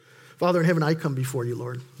Father in heaven, I come before you,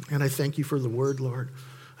 Lord, and I thank you for the word, Lord.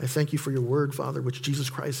 I thank you for your word, Father, which Jesus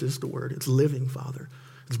Christ is the word. It's living, Father.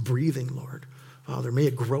 It's breathing, Lord. Father, may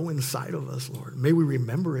it grow inside of us, Lord. May we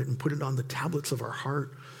remember it and put it on the tablets of our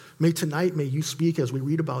heart. May you speak as we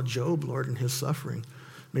read about Job, Lord, and his suffering.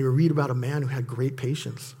 May we read about a man who had great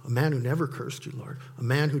patience, a man who never cursed you, Lord, a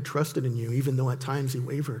man who trusted in you, even though at times he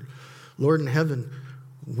wavered. Lord in heaven,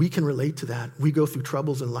 we can relate to that. We go through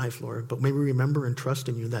troubles in life, Lord, but may we remember and trust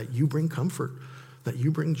in you that you bring comfort, that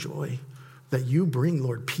you bring joy, that you bring,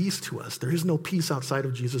 Lord, peace to us. There is no peace outside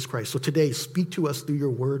of Jesus Christ. So today, speak to us through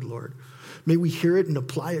your word, Lord. May we hear it and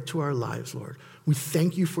apply it to our lives, Lord. We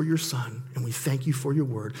thank you for your Son, and we thank you for your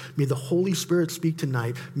word. May the Holy Spirit speak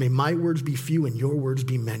tonight. May my words be few and your words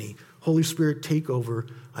be many. Holy Spirit, take over.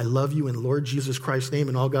 I love you in Lord Jesus Christ's name.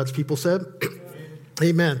 And all God's people said,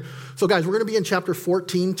 Amen. So guys, we're going to be in chapter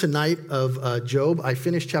 14 tonight of Job. I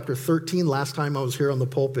finished chapter 13 last time I was here on the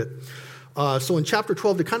pulpit. So in chapter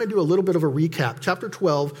 12, to kind of do a little bit of a recap, chapter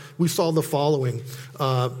 12, we saw the following.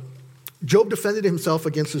 Job defended himself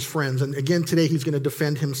against his friends. And again, today he's going to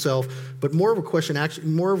defend himself, but more of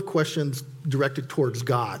questions directed towards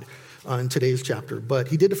God in today's chapter. But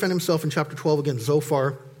he did defend himself in chapter 12 against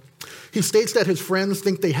Zophar. He states that his friends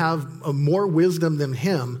think they have more wisdom than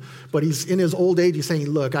him, but he's in his old age, he's saying,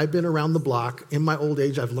 look, I've been around the block. In my old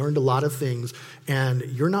age, I've learned a lot of things, and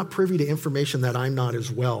you're not privy to information that I'm not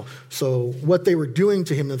as well. So what they were doing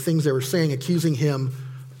to him, the things they were saying, accusing him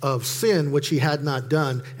of sin, which he had not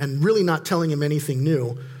done, and really not telling him anything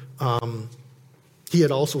new, he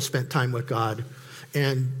had also spent time with God.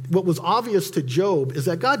 And what was obvious to Job is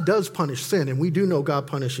that God does punish sin, and we do know God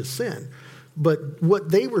punishes sin. But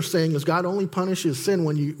what they were saying is God only punishes sin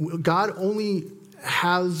when God only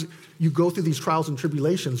has you go through these trials and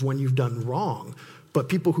tribulations when you've done wrong. But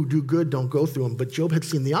people who do good don't go through them. But Job had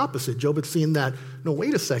seen the opposite. Job had seen that, no,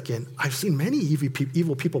 wait a second, I've seen many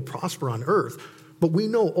evil people prosper on earth. But we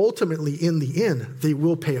know ultimately in the end, they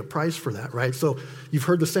will pay a price for that, right? So you've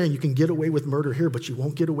heard the saying, you can get away with murder here, but you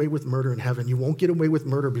won't get away with murder in heaven. You won't get away with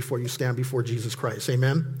murder before you stand before Jesus Christ,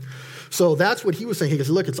 amen? So that's what he was saying. He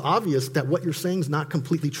goes, look, it's obvious that what you're saying is not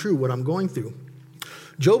completely true, what I'm going through.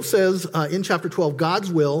 Job says in chapter 12,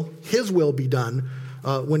 God's will, his will be done.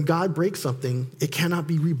 When God breaks something, it cannot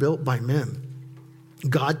be rebuilt by men.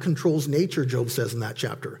 God controls nature, Job says in that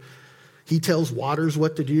chapter. He tells waters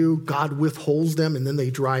what to do. God withholds them and then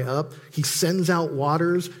they dry up. He sends out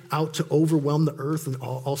waters out to overwhelm the earth and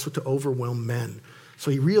also to overwhelm men.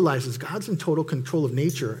 So he realizes God's in total control of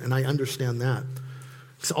nature, and I understand that.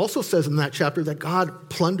 It also says in that chapter that God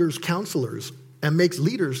plunders counselors and makes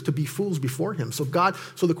leaders to be fools before him. So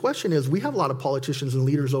the question is, we have a lot of politicians and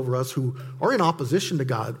leaders over us who are in opposition to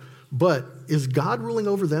God, but is God ruling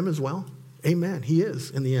over them as well? Amen. He is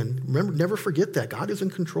in the end. Remember, never forget that. God is in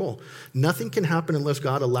control. Nothing can happen unless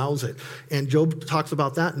God allows it. And Job talks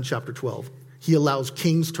about that in chapter 12. He allows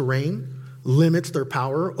kings to reign, limits their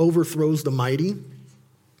power, overthrows the mighty.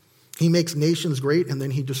 He makes nations great, and then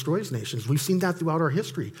he destroys nations. We've seen that throughout our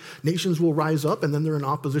history. Nations will rise up, and then they're in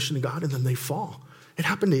opposition to God, and then they fall. It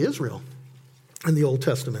happened to Israel in the Old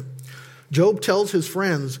Testament. Job tells his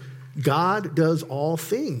friends, God does all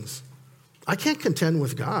things. I can't contend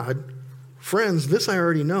with God. Friends, this I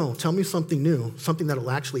already know. Tell me something new, something that will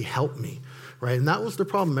actually help me, right? And that was the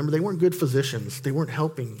problem. Remember, they weren't good physicians. They weren't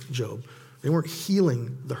helping Job. They weren't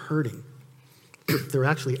healing the hurting. They're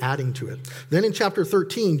actually adding to it. Then in chapter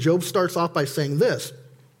 13, Job starts off by saying this.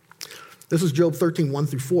 This is Job 13, 1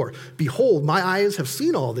 through 4. Behold, my eyes have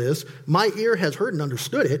seen all this. My ear has heard and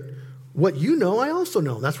understood it. What you know, I also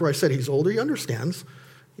know. That's where I said he's older. He understands.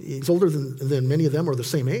 He's older than many of them are the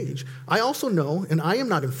same age. I also know, and I am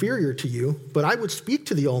not inferior to you, but I would speak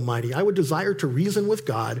to the Almighty. I would desire to reason with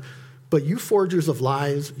God, but you forgers of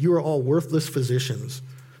lies, you are all worthless physicians.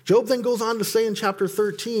 Job then goes on to say in chapter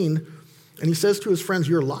 13, and he says to his friends,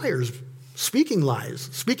 you're liars, speaking lies,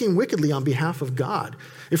 speaking wickedly on behalf of God.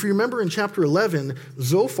 If you remember in chapter 11,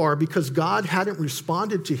 Zophar, because God hadn't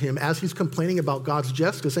responded to him as he's complaining about God's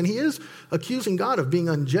justice, and he is accusing God of being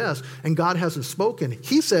unjust, and God hasn't spoken,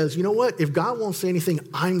 he says, you know what, if God won't say anything,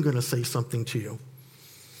 I'm going to say something to you.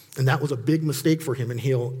 And that was a big mistake for him, and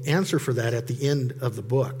he'll answer for that at the end of the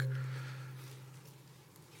book.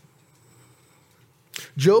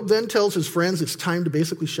 Job then tells his friends it's time to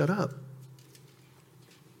basically shut up.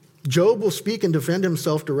 Job will speak and defend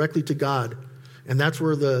himself directly to God. And that's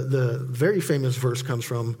where the very famous verse comes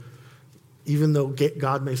from. Even though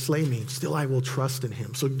God may slay me, still I will trust in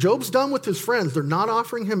him. So Job's done with his friends. They're not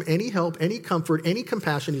offering him any help, any comfort, any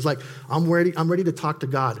compassion. He's like, I'm ready to talk to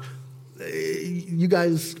God. You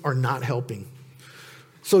guys are not helping.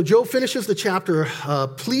 So Job finishes the chapter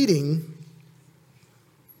pleading.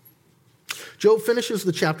 Job finishes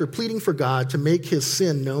the chapter pleading for God to make his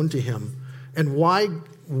sin known to him. And why,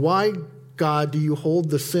 God, do you hold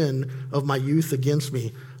the sin of my youth against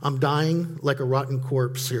me? I'm dying like a rotten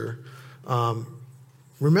corpse here.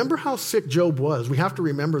 Remember how sick Job was. We have to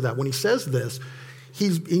remember that. When he says this,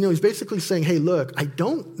 he's basically saying, hey, look, I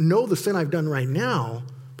don't know the sin I've done right now,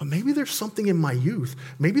 but maybe there's something in my youth.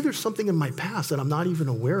 Maybe there's something in my past that I'm not even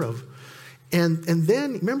aware of. And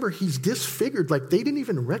then, remember, he's disfigured. Like, they didn't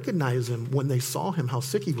even recognize him when they saw him, how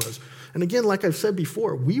sick he was. And again, like I've said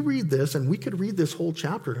before, we read this, and we could read this whole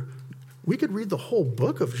chapter. We could read the whole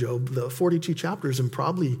book of Job, the 42 chapters, in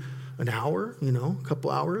probably an hour, a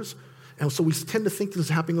couple hours. And so we tend to think this is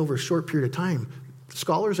happening over a short period of time.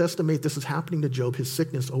 Scholars estimate this is happening to Job, his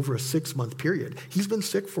sickness, over a 6-month period. He's been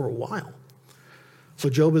sick for a while. So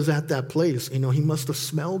Job is at that place. He must have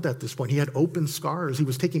smelled at this point. He had open scars. He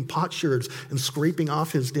was taking potsherds and scraping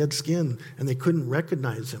off his dead skin, and they couldn't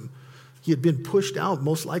recognize him. He had been pushed out,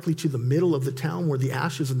 most likely to the middle of the town where the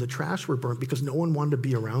ashes and the trash were burnt, because no one wanted to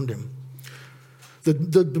be around him. The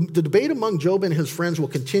debate among Job and his friends will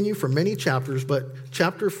continue for many chapters, but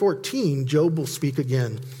chapter 14, Job will speak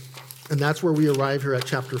again. And that's where we arrive here at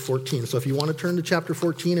chapter 14. So if you want to turn to chapter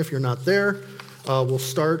 14, if you're not there, we'll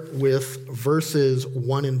start with verses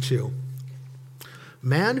 1 and 2.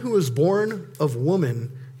 Man who is born of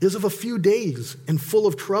woman is of a few days and full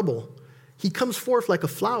of trouble. He comes forth like a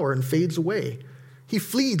flower and fades away. He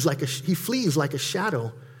flees like a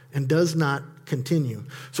shadow and does not continue.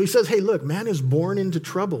 So he says, hey, look, man is born into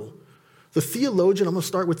trouble. The theologian, I'm going to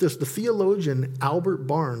start with this. The theologian Albert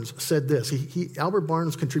Barnes said this. Albert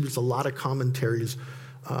Barnes contributes a lot of commentaries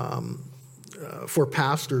for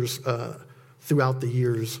pastors throughout the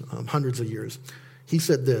years, hundreds of years. He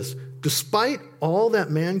said this: despite all that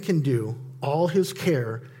man can do, all his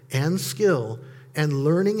care and skill and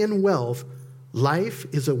learning and wealth, life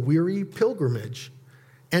is a weary pilgrimage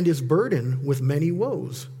and is burdened with many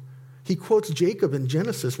woes. He quotes Jacob in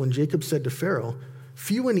Genesis when Jacob said to Pharaoh,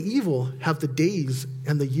 few and evil have the days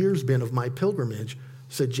and the years been of my pilgrimage,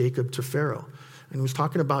 said Jacob to Pharaoh. And he was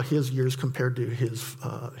talking about his years compared to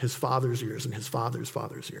his father's years and his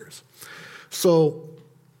father's years. So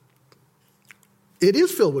it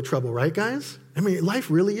is filled with trouble, right, guys? I mean, life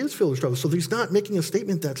really is filled with trouble. So he's not making a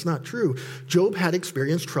statement that's not true. Job had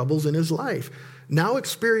experienced troubles in his life. Now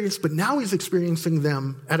he's experiencing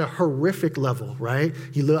them at a horrific level, right?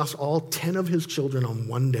 He lost all 10 of his children on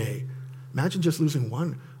one day. Imagine just losing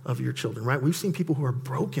one of your children, right? We've seen people who are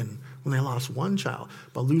broken when they lost one child,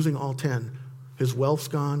 but losing all 10. His wealth's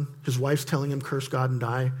gone. His wife's telling him, curse God and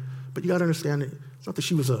die. But you got to understand, it's not that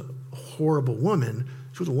she was a horrible woman.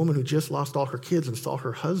 She was a woman who just lost all her kids and saw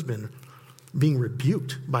her husband being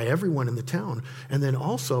rebuked by everyone in the town. And then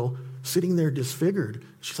also sitting there disfigured.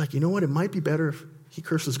 She's like, you know what? It might be better if he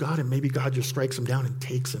curses God and maybe God just strikes him down and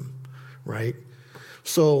takes him, right?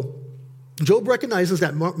 So Job recognizes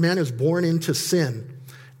that man is born into sin.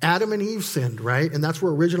 Adam and Eve sinned, right? And that's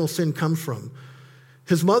where original sin comes from.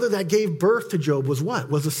 His mother that gave birth to Job was what?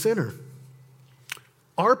 Was a sinner.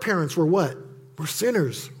 Our parents were what? Were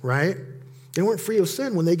sinners, right? They weren't free of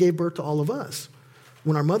sin when they gave birth to all of us,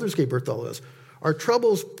 when our mothers gave birth to all of us. Our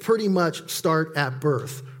troubles pretty much start at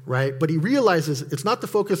birth, right? But he realizes it's not the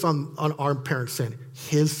focus on our parents' sin,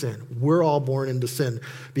 his sin. We're all born into sin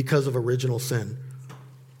because of original sin.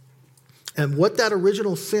 And what that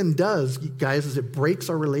original sin does, guys, is it breaks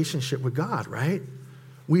our relationship with God, right?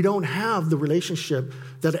 We don't have the relationship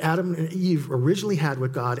that Adam and Eve originally had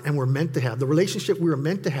with God and were meant to have. The relationship we were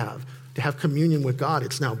meant to have communion with God,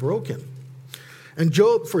 it's now broken. And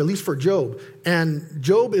Job, at least for Job, and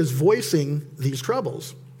Job is voicing these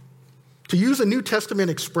troubles. To use a New Testament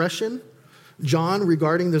expression, John,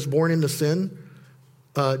 regarding this born into sin,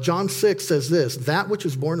 John 6 says this: that which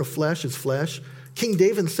is born of flesh is flesh. King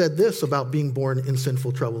David said this about being born in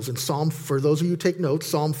sinful troubles. In Psalm, for those of you who take notes,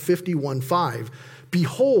 Psalm 51:5,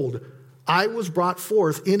 behold, I was brought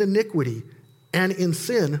forth in iniquity, and in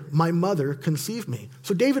sin my mother conceived me.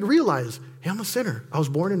 So David realized, hey, I'm a sinner. I was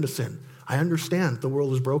born into sin. I understand the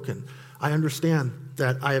world is broken. I understand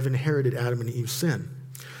that I have inherited Adam and Eve's sin.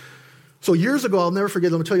 So years ago, I'll never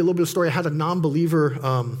forget, let me tell you a little bit of a story. I had a non-believer,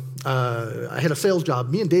 I had a sales job.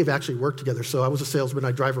 Me and Dave actually worked together. So I was a salesman.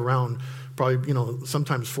 I drive around probably,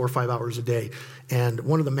 sometimes 4 or 5 hours a day. And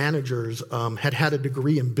one of the managers had a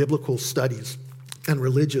degree in biblical studies and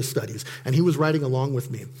religious studies. And he was riding along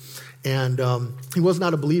with me. And he was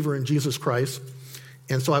not a believer in Jesus Christ.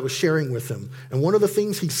 And so I was sharing with him. And one of the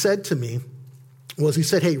things he said to me was, he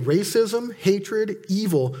said, hey, racism, hatred,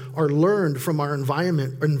 evil are learned from our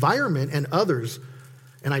environment and others.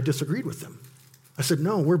 And I disagreed with them. I said,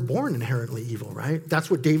 no, we're born inherently evil, right?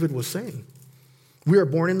 That's what David was saying. We are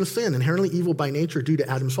born into sin, inherently evil by nature due to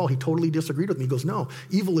Adam's fall. He totally disagreed with me. He goes, no,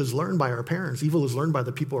 evil is learned by our parents. Evil is learned by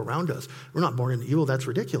the people around us. We're not born into evil. That's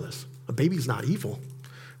ridiculous. A baby's not evil,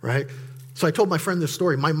 right? So I told my friend this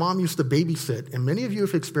story. My mom used to babysit, and many of you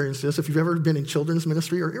have experienced this. If you've ever been in children's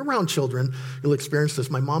ministry or around children, you'll experience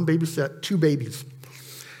this. My mom babysat 2 babies.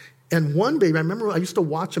 And one baby, I remember I used to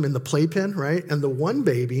watch them in the playpen, right? And the one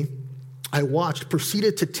baby I watched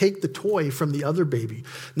proceeded to take the toy from the other baby.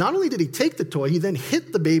 Not only did he take the toy, he then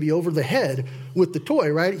hit the baby over the head with the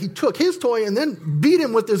toy, right? He took his toy and then beat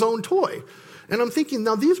him with his own toy. And I'm thinking,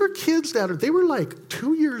 now these are kids they were like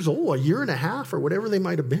 2 years old, 1.5 years, or whatever they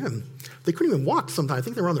might have been. They couldn't even walk sometimes. I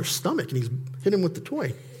think they were on their stomach, and he's hit him with the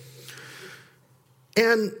toy.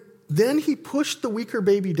 And then he pushed the weaker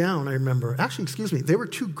baby down, I remember. Actually, excuse me, they were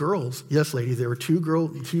 2 girls. Yes, lady, they were 2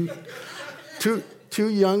 girls, two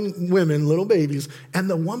young women, little babies, and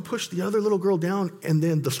the one pushed the other little girl down, and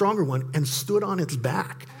then the stronger one, and stood on its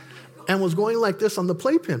back and was going like this on the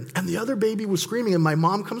playpen. And the other baby was screaming, and my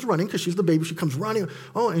mom comes running, because she's the baby, she comes running.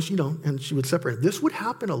 Oh, and she would separate. This would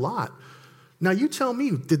happen a lot. Now you tell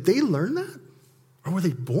me, did they learn that? Or were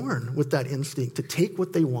they born with that instinct to take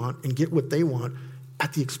what they want and get what they want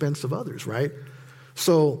at the expense of others, right?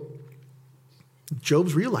 So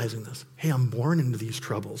Job's realizing this. Hey, I'm born into these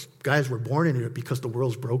troubles. Guys, we're born into it because the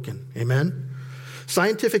world's broken. Amen?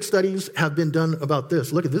 Scientific studies have been done about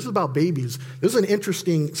this. Look, this is about babies. This is an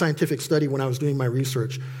interesting scientific study when I was doing my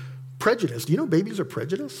research. Prejudice. Do you know babies are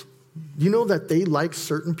prejudiced? Do you know that they like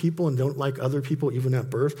certain people and don't like other people even at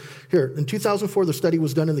birth? Here, in 2004, the study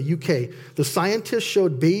was done in the UK. The scientists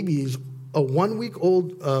showed babies a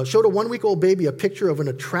 1-week-old baby a picture of an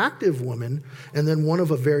attractive woman and then one of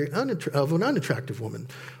an unattractive woman.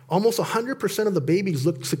 Almost 100% of the babies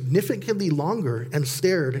looked significantly longer and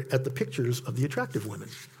stared at the pictures of the attractive women.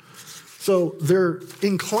 So they're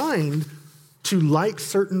inclined to like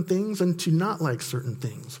certain things and to not like certain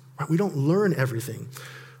things. Right? We don't learn everything.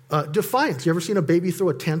 Defiance. You ever seen a baby throw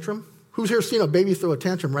a tantrum? Who's here seen a baby throw a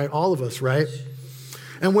tantrum, right? All of us, right?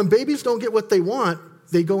 And when babies don't get what they want,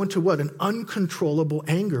 they go into what? An uncontrollable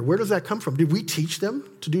anger. Where does that come from? Did we teach them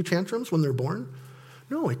to do tantrums when they're born?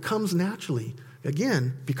 No, it comes naturally.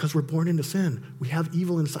 Again, because we're born into sin. We have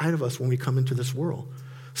evil inside of us when we come into this world.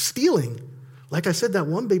 Stealing. Like I said, that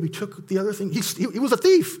one baby took the other thing. He was a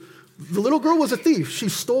thief. The little girl was a thief. She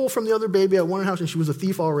stole from the other baby at one house, and she was a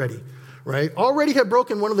thief already, right? Already had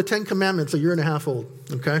broken one of the 10 commandments, 1.5 years old,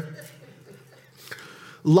 okay?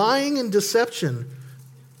 Lying and deception.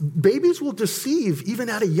 Babies will deceive even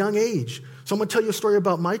at a young age. So I'm going to tell you a story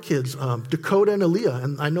about my kids, Dakota and Aaliyah.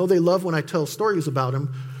 And I know they love when I tell stories about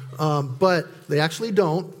them, but they actually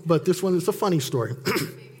don't. But this one is a funny story.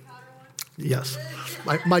 Baby powder one? Yes.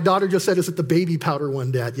 My daughter just said, is it the baby powder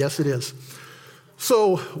one, Dad? Yes, it is.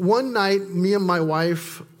 So one night, me and my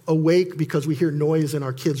wife awake because we hear noise in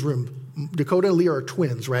our kids' room. Dakota and Leah are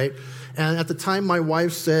twins, right? And at the time, my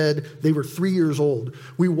wife said they were 3 years old.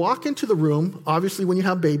 We walk into the room. Obviously, when you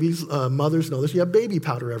have babies, mothers know this, you have baby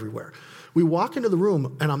powder everywhere. We walk into the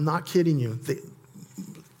room, and I'm not kidding you.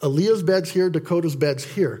 Aaliyah's bed's here, Dakota's bed's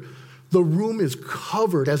here. The room is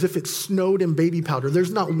covered as if it snowed in baby powder.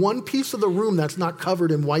 There's not one piece of the room that's not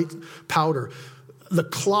covered in white powder. The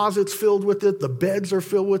closet's filled with it. The beds are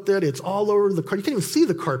filled with it. It's all over the carpet. You can't even see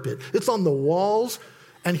the carpet. It's on the walls.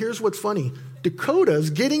 And here's what's funny.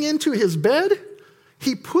 Dakota's getting into his bed.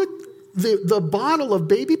 He put the bottle of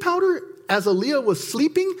baby powder as Aaliyah was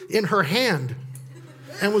sleeping in her hand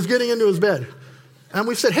and was getting into his bed. And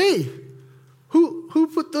we said, hey, who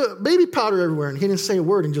put the baby powder everywhere? And he didn't say a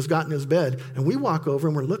word and just got in his bed. And we walk over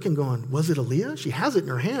and we're looking going, was it Aaliyah? She has it in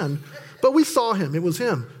her hand. But we saw him. It was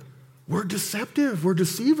him. We're deceptive. We're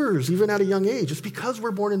deceivers, even at a young age. It's because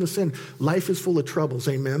we're born into sin. Life is full of troubles,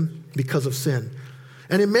 amen, because of sin.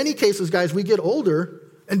 And in many cases, guys, we get older,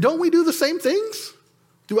 and don't we do the same things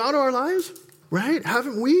throughout our lives, right?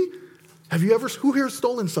 Haven't we? Who here has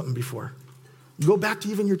stolen something before? Go back to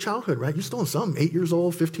even your childhood, right? You stolen something, 8 years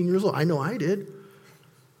old, 15 years old. I know I did.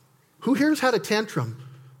 Who here has had a tantrum?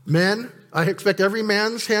 Men, I expect every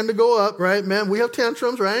man's hand to go up, right? Men, we have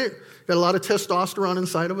tantrums, right? Got a lot of testosterone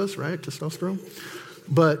inside of us, right? Testosterone.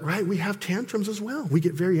 But, right, we have tantrums as well. We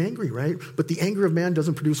get very angry, right? But the anger of man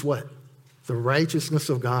doesn't produce what? The righteousness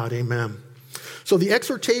of God, amen. So the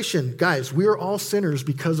exhortation, guys, we are all sinners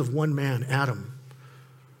because of one man, Adam.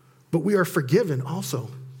 But we are forgiven also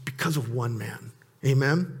because of one man,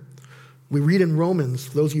 amen. We read in Romans,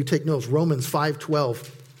 those of you who take notes, Romans 5:12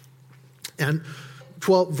 and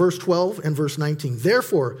verse 12 and verse 19.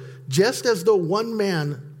 Therefore, just as though one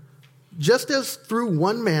man Just as through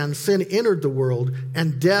one man sin entered the world,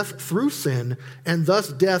 and death through sin, and thus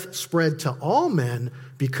death spread to all men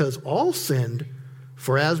because all sinned,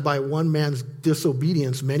 for as by one man's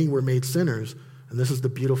disobedience many were made sinners, and this is the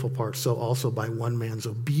beautiful part, so also by one man's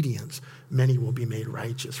obedience many will be made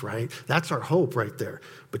righteous, right? That's our hope right there.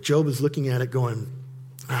 But Job is looking at it going,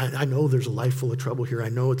 I know there's a life full of trouble here. I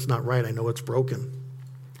know it's not right. I know it's broken.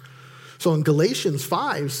 So in Galatians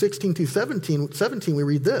 5, 16 to 17, we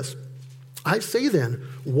read this. I say then,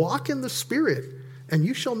 walk in the Spirit, and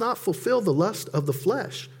you shall not fulfill the lust of the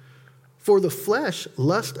flesh. For the flesh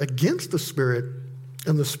lusts against the Spirit,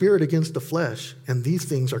 and the Spirit against the flesh, and these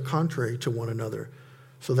things are contrary to one another,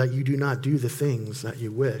 so that you do not do the things that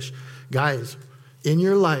you wish. Guys, in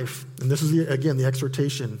your life, and this is, again, the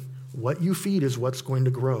exhortation, what you feed is what's going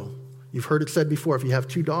to grow. You've heard it said before, if you have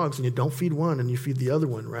two dogs and you don't feed one and you feed the other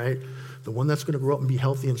one, right? The one that's going to grow up and be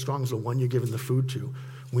healthy and strong is the one you're giving the food to.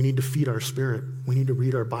 We need to feed our spirit. We need to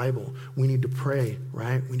read our Bible. We need to pray,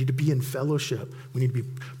 right? We need to be in fellowship. We need to be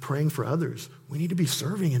praying for others. We need to be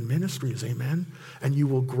serving in ministries, amen? And you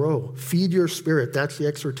will grow. Feed your spirit. That's the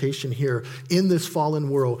exhortation here in this fallen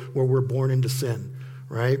world where we're born into sin,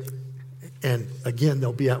 right? And again,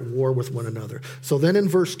 they'll be at war with one another. So then in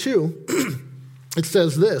verse 2, it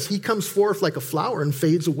says this, he comes forth like a flower and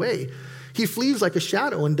fades away. He flees like a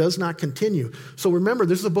shadow and does not continue. So remember,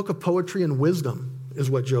 this is a book of poetry and wisdom is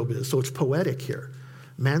what Job is. So it's poetic here.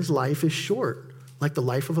 Man's life is short, like the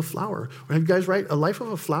life of a flower. Right, you guys, right? A life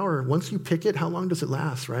of a flower, once you pick it, how long does it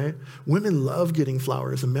last, right? Women love getting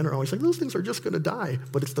flowers, and men are always like, those things are just going to die.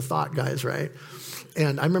 But it's the thought, guys, right?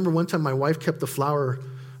 And I remember one time my wife kept the flower.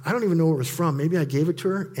 I don't even know where it was from. Maybe I gave it to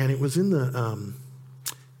her, and it was in the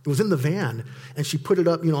van, and she put it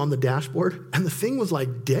up, on the dashboard, and the thing was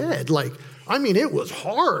like dead. It was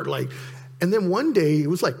hard. And then one day it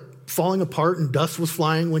was like falling apart and dust was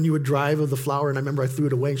flying when you would drive of the flower. And I remember I threw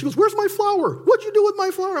it away, and she goes, "Where's my flower? What'd you do with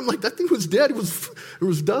my flower?" I'm like, that thing was dead. It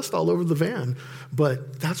was dust all over the van.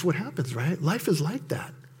 But that's what happens, right? Life is like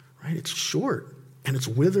that, right? It's short and it's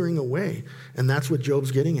withering away. And that's what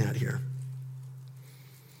Job's getting at here.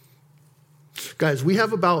 Guys, we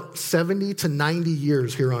have about 70 to 90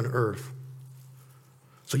 years here on earth.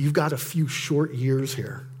 So you've got a few short years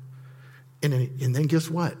here. And then guess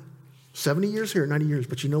what? 70 years here, 90 years.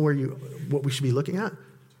 But you know what we should be looking at?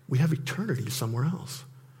 We have eternity somewhere else.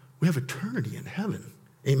 We have eternity in heaven.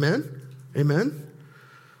 Amen? Amen?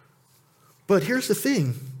 But here's the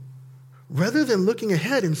thing. Rather than looking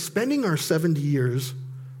ahead and spending our 70 years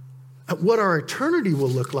at what our eternity will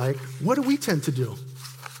look like, what do we tend to do?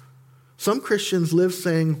 Some Christians live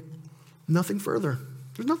saying, nothing further.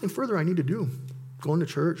 There's nothing further I need to do. Going to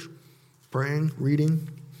church, praying, reading.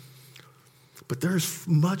 But there's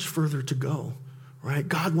much further to go, right?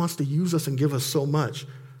 God wants to use us and give us so much.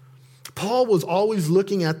 Paul was always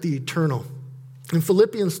looking at the eternal. In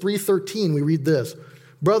Philippians 3:13, we read this,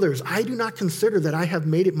 "Brothers, I do not consider that I have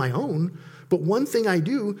made it my own, but one thing I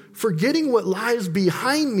do, forgetting what lies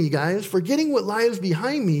behind me," guys, forgetting what lies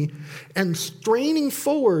behind me and straining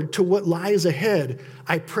forward to what lies ahead,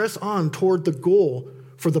 I press on toward the goal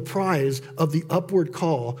for the prize of the upward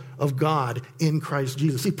call of God in Christ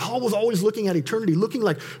Jesus. See, Paul was always looking at eternity, looking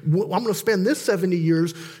like, I'm going to spend this 70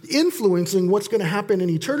 years influencing what's going to happen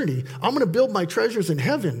in eternity. I'm going to build my treasures in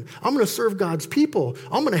heaven. I'm going to serve God's people.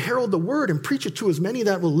 I'm going to herald the word and preach it to as many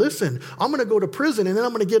that will listen. I'm going to go to prison, and then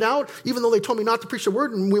I'm going to get out, even though they told me not to preach the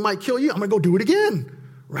word and we might kill you, I'm going to go do it again,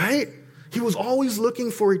 right? He was always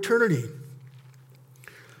looking for eternity.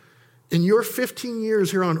 In your 15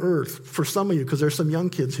 years here on earth, for some of you, because there's some young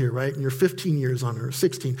kids here, right? And you're 15 years on earth,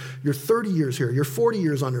 16, you're 30 years here, you're 40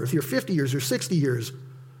 years on earth, you're 50 years, you're 60 years.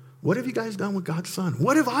 What have you guys done with God's Son?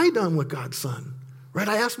 What have I done with God's Son? Right?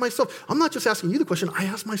 I ask myself, I'm not just asking you the question, I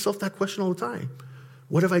ask myself that question all the time.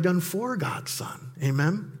 What have I done for God's Son?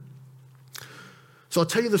 Amen? So I'll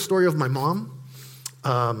tell you the story of my mom.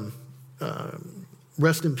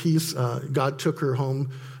 Rest in peace. God took her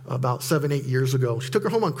home about 7-8 years ago. She took her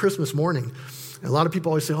home on Christmas morning. And a lot of people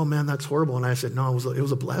always say, oh man, that's horrible. And I said, no, it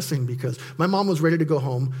was a blessing because my mom was ready to go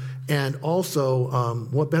home. And also,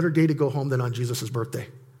 what better day to go home than on Jesus' birthday?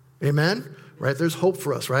 Amen? Right? There's hope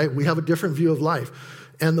for us, right? We have a different view of life.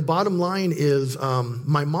 And the bottom line is,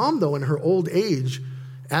 my mom, though, in her old age,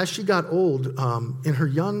 as she got old, in her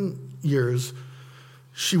young years,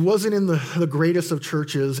 she wasn't in the greatest of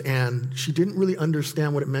churches, and she didn't really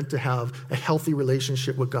understand what it meant to have a healthy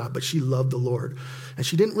relationship with God, but she loved the Lord. And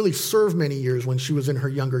she didn't really serve many years when she was in her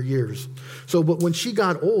younger years. But when she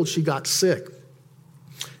got old, she got sick.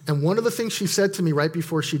 And one of the things she said to me right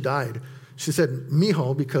before she died, she said,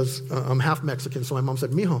 mijo, because I'm half Mexican, so my mom said,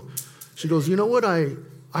 mijo. She goes, you know what I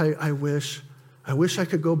I wish I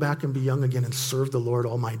could go back and be young again and serve the Lord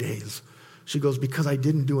all my days. She goes, because I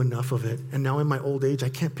didn't do enough of it. And now in my old age, I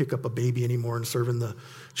can't pick up a baby anymore and serve in the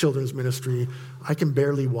children's ministry. I can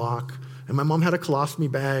barely walk. And my mom had a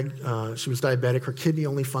colostomy bag. She was diabetic. Her kidney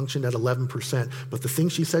only functioned at 11%. But the thing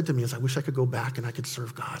she said to me is, I wish I could go back and I could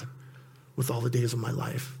serve God with all the days of my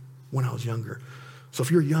life when I was younger. So if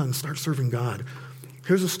you're young, start serving God.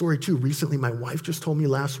 Here's a story too. Recently, my wife just told me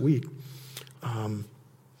last week,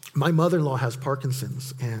 my mother-in-law has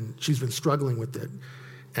Parkinson's and she's been struggling with it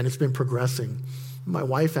and it's been progressing. My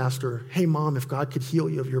wife asked her, hey mom, if God could heal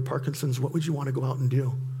you of your Parkinson's, what would you want to go out and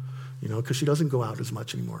do? You know, because she doesn't go out as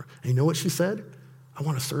much anymore. And you know what she said? I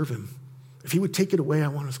want to serve him. If he would take it away, I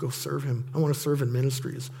want to go serve him. I want to serve in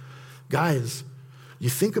ministries. Guys, you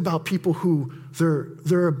think about people who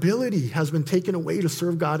their ability has been taken away to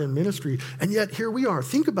serve God in ministry, and yet here we are.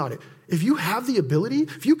 Think about it. If you have the ability,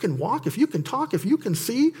 if you can walk, if you can talk, if you can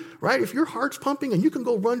see, right? If your heart's pumping and you can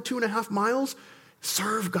go run 2.5 miles,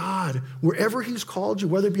 serve God wherever he's called you,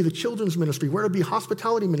 whether it be the children's ministry, whether it be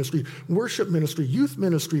hospitality ministry, worship ministry, youth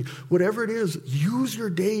ministry, whatever it is, use your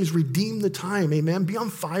days, redeem the time, amen? Be on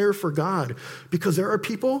fire for God, because there are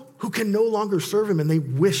people who can no longer serve him and they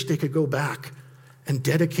wish they could go back and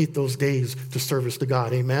dedicate those days to service to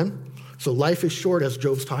God, amen? So life is short, as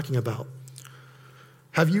Job's talking about.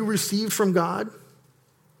 Have you received from God,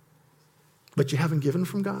 but you haven't given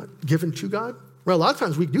to God? Well, a lot of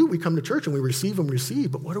times we do. We come to church and we receive,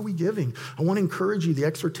 but what are we giving? I want to encourage you. The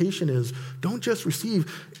exhortation is, don't just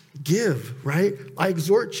receive, give, right? I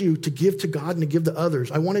exhort you to give to God and to give to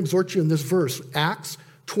others. I want to exhort you in this verse, Acts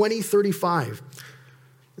 20:35.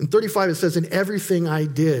 In 35, it says, in everything I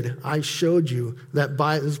did, I showed you that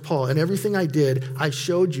this is Paul, in everything I did, I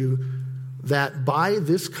showed you that by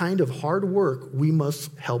this kind of hard work, we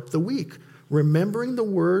must help the weak. Remembering the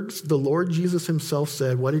words the Lord Jesus himself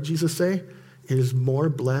said, what did Jesus say? It is more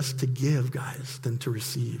blessed to give, guys, than to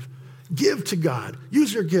receive. Give to God.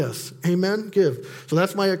 Use your gifts. Amen? Give. So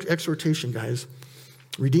that's my exhortation, guys.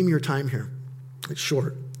 Redeem your time here. It's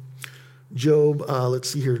short. Job, let's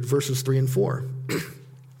see here, verses 3 and 4.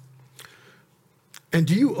 And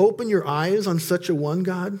do you open your eyes on such a one,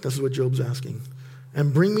 God? This is what Job's asking.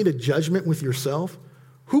 And bring me to judgment with yourself?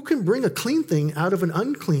 Who can bring a clean thing out of an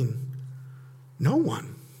unclean? No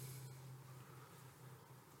one.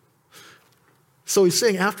 So he's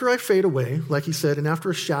saying, after I fade away, like he said, and after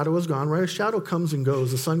a shadow is gone, right? A shadow comes and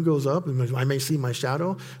goes. The sun goes up, and I may see my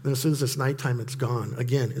shadow. Then as soon as it's nighttime, it's gone.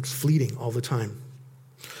 Again, it's fleeting all the time.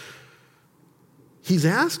 He's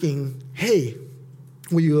asking, hey,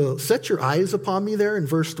 will you set your eyes upon me there in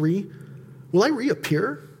verse 3? Will I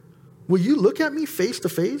reappear? Will you look at me face to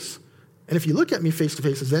face? And if you look at me face to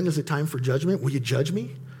face, then is it time for judgment? Will you judge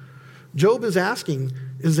me? Job is asking,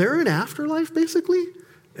 is there an afterlife, basically?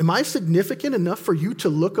 Am I significant enough for you to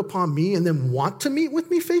look upon me and then want to meet with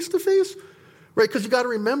me face to face? Right, because you got to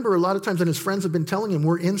remember a lot of times, and his friends have been telling him,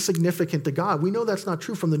 we're insignificant to God. We know that's not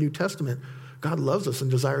true from the New Testament. God loves us and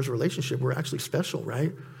desires a relationship. We're actually special,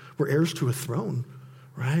 right? We're heirs to a throne,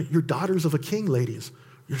 right? You're daughters of a king, ladies.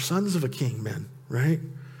 You're sons of a king, men, right?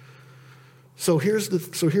 So here's the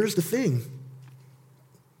thing.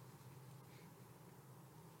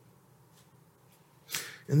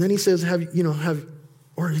 And then he says,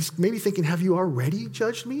 or he's maybe thinking, have you already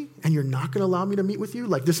judged me and you're not going to allow me to meet with you?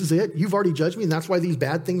 Like, this is it? You've already judged me and that's why these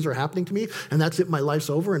bad things are happening to me and that's it, my life's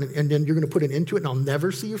over and then you're going to put an end to it and I'll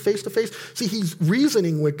never see you face to face? See, he's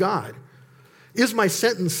reasoning with God. Is my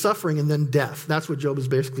sentence suffering and then death? That's what Job is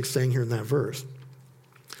basically saying here in that verse.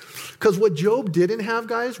 Because what Job didn't have,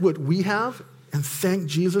 guys, what we have, and thank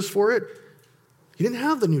Jesus for it, he didn't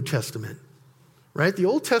have the New Testament. Right? The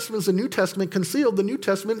Old Testament is the New Testament concealed. The New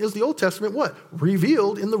Testament is the Old Testament what?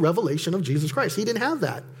 Revealed in the revelation of Jesus Christ. He didn't have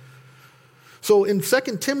that. So in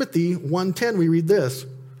 2 Timothy 1:10, we read this,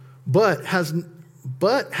 but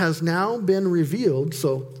has now been revealed,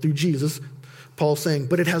 so through Jesus, Paul's saying,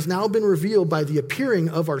 but it has now been revealed by the appearing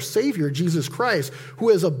of our Savior, Jesus Christ, who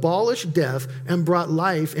has abolished death and brought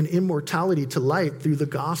life and immortality to light through the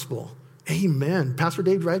gospel. Amen. Pastor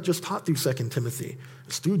Dave Wright just taught through 2 Timothy.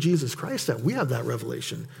 It's through Jesus Christ that we have that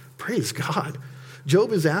revelation. Praise God.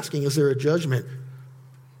 Job is asking, is there a judgment?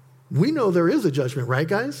 We know there is a judgment, right,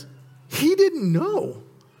 guys? He didn't know.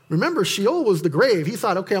 Remember, Sheol was the grave. He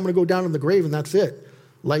thought, okay, I'm going to go down in the grave and that's it.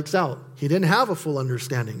 Lights out. He didn't have a full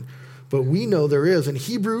understanding. But we know there is. In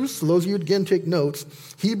Hebrews, so those of you who again take notes,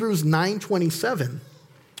 Hebrews 9:27,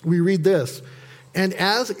 we read this. And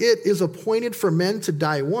as it is appointed for men to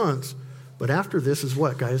die once, but after this is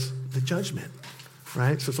what, guys? The judgment,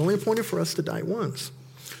 right? So it's only appointed for us to die once.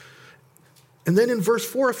 And then in verse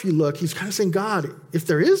 4, if you look, he's kind of saying, God, if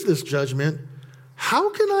there is this judgment,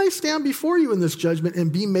 how can I stand before you in this judgment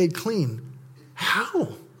and be made clean? How?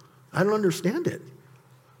 I don't understand it.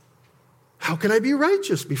 How can I be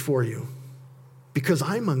righteous before you? Because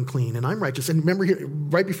I'm unclean and I'm righteous. And remember,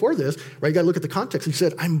 right before this, right, you got to look at the context. He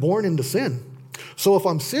said, I'm born into sin. So if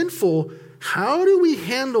I'm sinful, how do we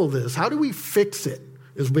handle this? How do we fix it?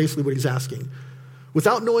 Is basically what he's asking.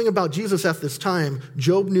 Without knowing about Jesus at this time,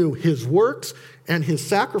 Job knew his works and his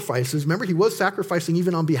sacrifices. Remember, he was sacrificing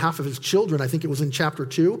even on behalf of his children. I think it was in chapter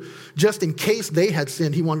 2. Just in case they had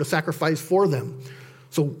sinned, he wanted to sacrifice for them.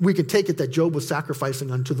 So we could take it that Job was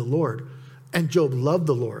sacrificing unto the Lord. And Job loved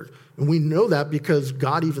the Lord. And we know that because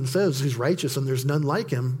God even says he's righteous and there's none like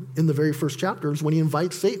him in the very first chapters when he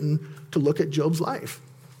invites Satan to look at Job's life.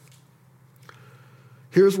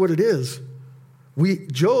 Here's what it is.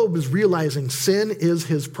 Job is realizing sin is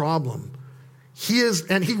his problem.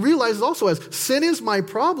 And he realizes also as sin is my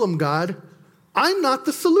problem, God, I'm not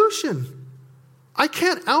the solution. I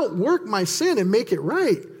can't outwork my sin and make it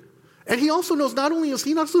right. And he also knows not only is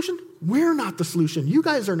he not the solution, we're not the solution. You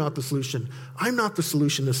guys are not the solution. I'm not the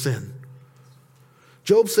solution to sin.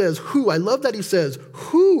 Job says, who? I love that he says,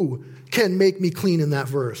 who can make me clean in that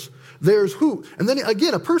verse? There's who. And then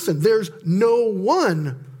again, a person, there's no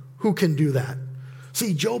one who can do that.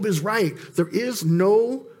 See, Job is right. There is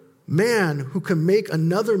no man who can make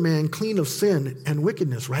another man clean of sin and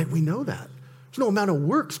wickedness, right? We know that. There's no amount of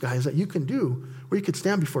works, guys, that you can do where you could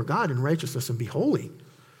stand before God in righteousness and be holy.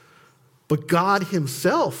 But God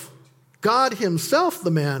himself, the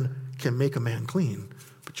man, can make a man clean.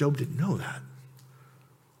 But Job didn't know that.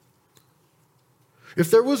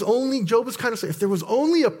 Job is kind of saying, if there was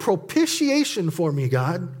only a propitiation for me,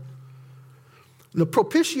 God. The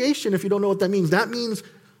propitiation, if you don't know what that means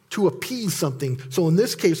to appease something. So in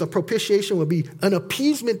this case, a propitiation would be an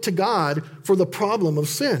appeasement to God for the problem of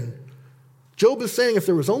sin. Job is saying if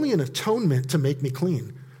there was only an atonement to make me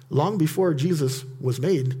clean, long before Jesus was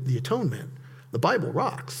made the atonement. The Bible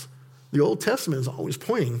rocks. The Old Testament is always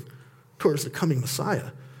pointing towards the coming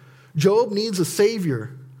Messiah. Job needs a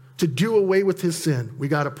Savior to do away with his sin. We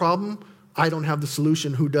got a problem. I don't have the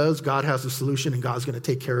solution. Who does? God has the solution, and God's going to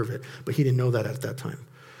take care of it. But he didn't know that at that time.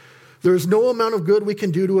 There is no amount of good we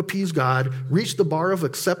can do to appease God, reach the bar of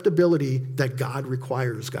acceptability that God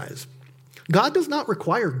requires, guys. God does not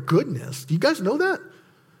require goodness. Do you guys know that?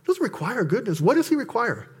 He doesn't require goodness. What does he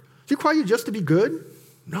require? Does he require you just to be good?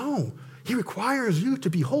 No. He requires you to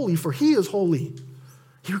be holy, for he is holy.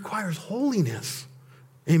 He requires holiness.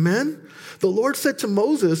 Amen? The Lord said to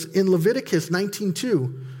Moses in Leviticus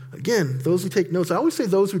 19:2, again, those who take notes. I always say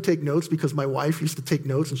those who take notes because my wife used to take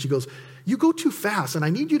notes, and she goes, you go too fast, and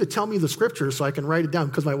I need you to tell me the scriptures so I can write it down,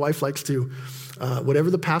 because my wife likes to,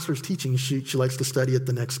 whatever the pastor's teaching, she likes to study it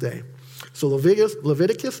the next day. So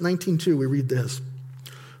Leviticus 19:2, we read this.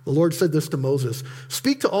 The Lord said this to Moses,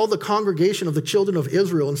 speak to all the congregation of the children of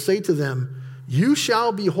Israel and say to them, you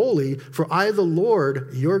shall be holy, for I, the Lord,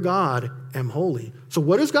 your God, am holy. So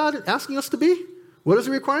what is God asking us to be? What is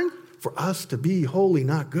he requiring? For us to be holy,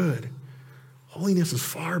 not good. Holiness is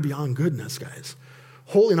far beyond goodness, guys.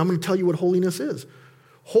 Holy, and I'm going to tell you what holiness is.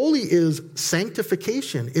 Holy is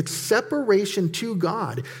sanctification. It's separation to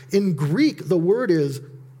God. In Greek, the word is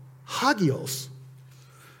hagios.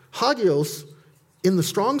 Hagios, in the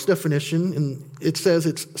Strong's definition, it says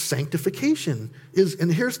it's sanctification.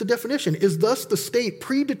 And here's the definition, is thus the state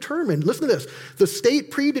predetermined. Listen to this. The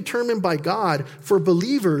state predetermined by God for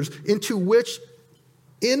believers into which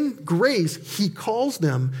in grace he calls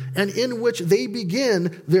them, and in which they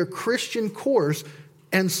begin their Christian course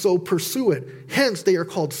and so pursue it. Hence, they are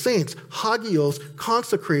called saints, hagios,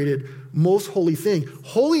 consecrated, most holy thing.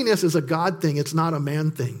 Holiness is a God thing. It's not a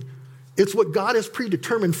man thing. It's what God has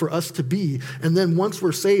predetermined for us to be. And then once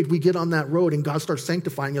we're saved, we get on that road and God starts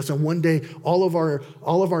sanctifying us. And one day, all of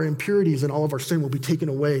our impurities and all of our sin will be taken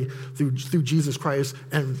away through Jesus Christ.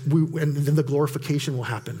 And then the glorification will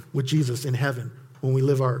happen with Jesus in heaven when we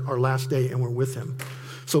live our last day and we're with him.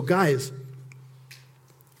 So guys,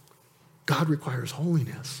 God requires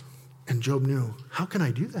holiness. And Job knew, how can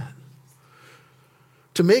I do that?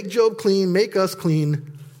 To make Job clean, make us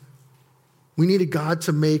clean, we needed God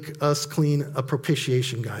to make us clean, a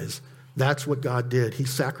propitiation, guys. That's what God did. He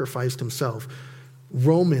sacrificed himself. In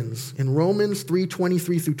Romans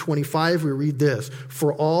 3:23 through 25, we read this,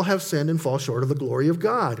 for all have sinned and fall short of the glory of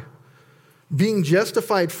God, being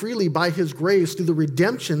justified freely by his grace through the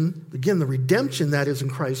redemption, again, the redemption that is in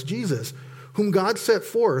Christ Jesus, whom God set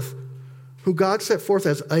forth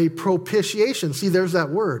as a propitiation. See, there's that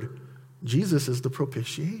word. Jesus is the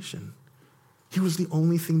propitiation. He was the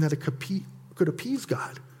only thing that could appease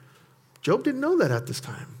God. Job didn't know that at this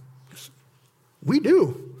time. We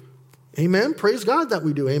do. Amen. Praise God that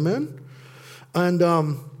we do. Amen. And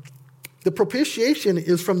the propitiation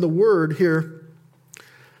is from the word here,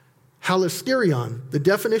 halasterion. The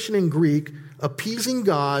definition in Greek, appeasing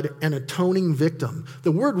God and atoning victim.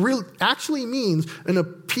 The word really actually means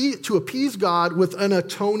to appease God with an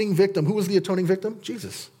atoning victim. Who was the atoning victim?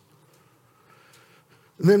 Jesus.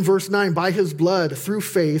 And then verse 9, by his blood, through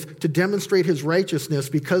faith, to demonstrate his righteousness,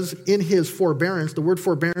 because in his forbearance, the word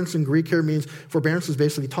forbearance in Greek here means, forbearance is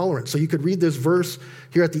basically tolerance. So you could read this verse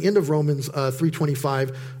here at the end of Romans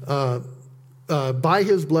 3:25, by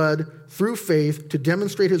his blood, through faith, to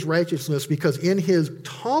demonstrate his righteousness, because in his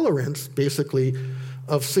tolerance, basically,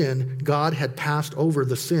 of sin, God had passed over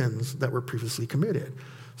the sins that were previously committed.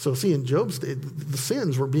 So see, in Job's day, the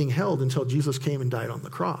sins were being held until Jesus came and died on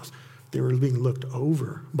the cross. They were being looked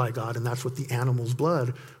over by God, and that's what the animal's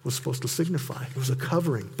blood was supposed to signify. It was a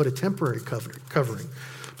covering, but a temporary covering.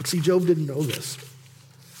 But see, Job didn't know this.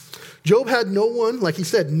 Job had no one, like he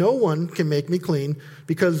said, no one can make me clean,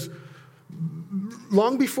 because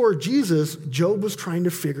long before Jesus, Job was trying to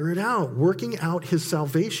figure it out, working out his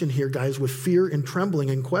salvation here, guys, with fear and trembling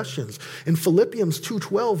and questions. In Philippians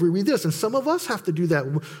 2:12, we read this, and some of us have to do that.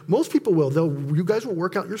 Most people will. You guys will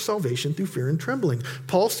work out your salvation through fear and trembling.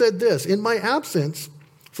 Paul said this, in my absence,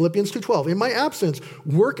 Philippians 2:12, in my absence,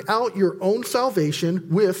 work out your own salvation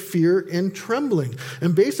with fear and trembling.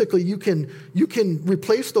 And basically, you can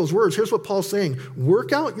replace those words. Here's what Paul's saying.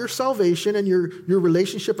 Work out your salvation and your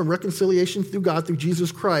relationship and reconciliation through God, through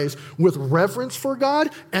Jesus Christ, with reverence for God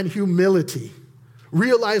and humility.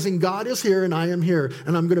 Realizing God is here and I am here,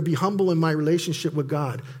 and I'm going to be humble in my relationship with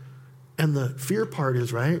God. And the fear part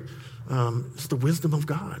is, right, it's the wisdom of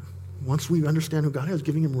God. Once we understand who God is,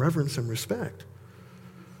 giving him reverence and respect.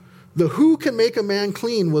 The who can make a man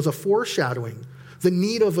clean was a foreshadowing, the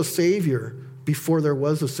need of a Savior before there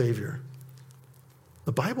was a Savior.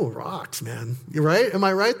 The Bible rocks, man. You're right? Am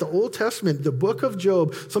I right? The Old Testament, the book of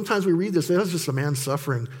Job, sometimes we read this, it was just a man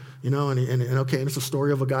suffering, and it's a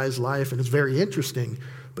story of a guy's life, and it's very interesting.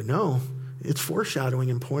 But no, it's foreshadowing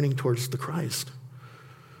and pointing towards the Christ.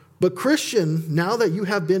 But Christian, now that you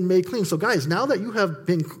have been made clean, so guys, now that you have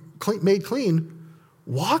been made clean,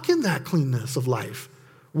 walk in that cleanness of life.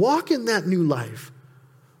 Walk in that new life,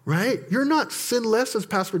 right? You're not sinless, as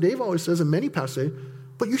Pastor Dave always says, and many pastors say,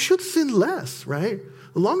 but you should sin less, right?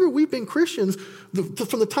 The longer we've been Christians,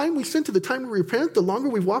 from the time we sin to the time we repent, the longer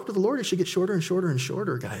we've walked with the Lord, it should get shorter and shorter and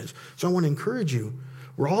shorter, guys. So I want to encourage you.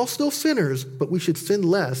 We're all still sinners, but we should sin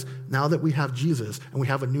less now that we have Jesus and we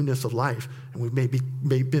have a newness of life, and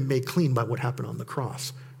we've been made clean by what happened on the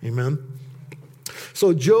cross. Amen?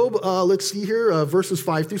 So Job, let's see here, verses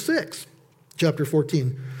 5 through 6. Chapter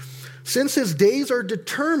 14. Since his days are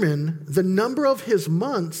determined, the number of his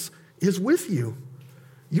months is with you.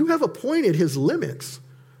 You have appointed his limits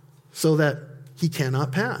so that he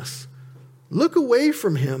cannot pass. Look away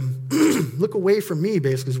from him. Look away from me,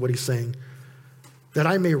 basically is what he's saying, that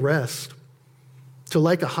I may rest. Till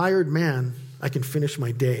like a hired man, I can finish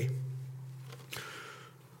my day.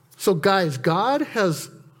 So guys, God has,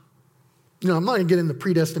 I'm not going to get into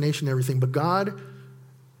predestination and everything, but God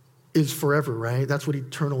is forever, right? That's what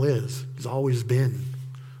eternal is. He's always been.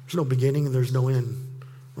 There's no beginning and there's no end,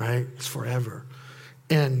 right? It's forever.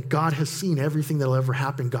 And God has seen everything that'll ever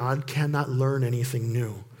happen. God cannot learn anything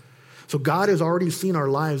new. So God has already seen our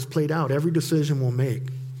lives played out, every decision we'll make.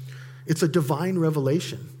 It's a divine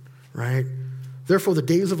revelation, right? Therefore, the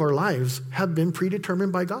days of our lives have been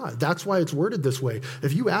predetermined by God. That's why it's worded this way.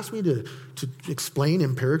 If you ask me to explain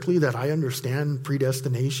empirically that I understand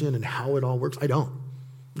predestination and how it all works, I don't.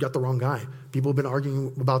 You got the wrong guy. People have been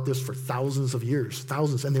arguing about this for thousands of years,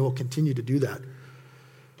 and they will continue to do that.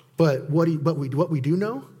 But what we do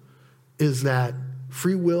know is that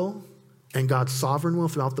free will and God's sovereign will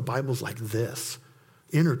throughout the Bible is like this,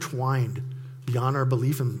 intertwined beyond our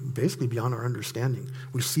belief and basically beyond our understanding.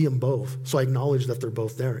 We see them both. So I acknowledge that they're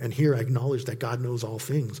both there. And here I acknowledge that God knows all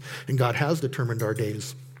things, and God has determined our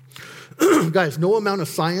days. Guys, no amount of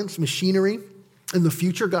science, machinery, in the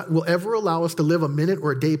future, God will ever allow us to live a minute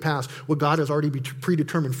or a day past what God has already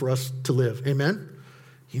predetermined for us to live. Amen?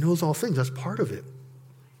 He knows all things. That's part of it.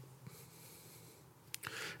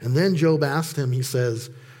 And then Job asked him, he says,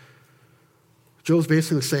 Job's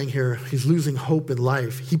basically saying here, he's losing hope in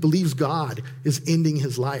life. He believes God is ending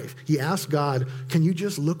his life. He asked God, can you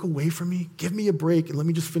just look away from me? Give me a break and let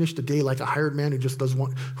me just finish the day like a hired man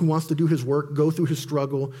who wants to do his work, go through his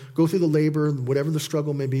struggle, go through the labor, whatever the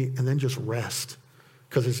struggle may be, and then just rest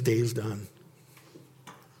because his day's done.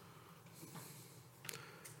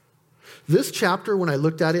 This chapter, when I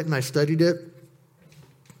looked at it and I studied it,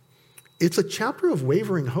 it's a chapter of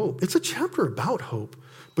wavering hope. It's a chapter about hope,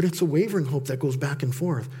 but it's a wavering hope that goes back and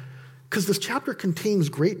forth. Because this chapter contains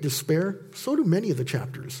great despair, so do many of the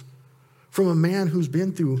chapters, from a man who's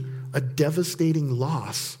been through a devastating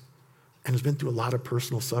loss and has been through a lot of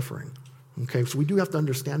personal suffering. Okay, so we do have to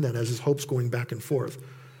understand that as his hope's going back and forth.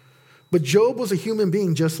 But Job was a human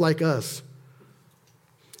being just like us.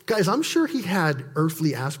 Guys, I'm sure he had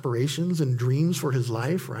earthly aspirations and dreams for his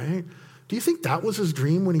life, right? Do you think that was his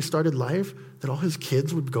dream when he started life? That all his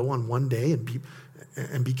kids would go on one day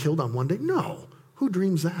and be killed on one day? No. Who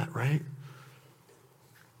dreams that, right?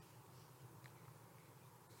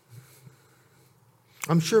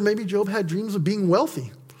 I'm sure maybe Job had dreams of being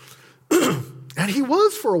wealthy. And he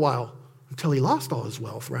was for a while until he lost all his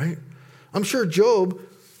wealth, right? I'm sure Job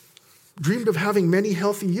dreamed of having many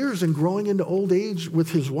healthy years and growing into old age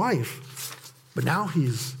with his wife. But now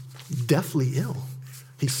he's deathly ill.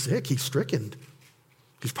 He's sick. He's stricken.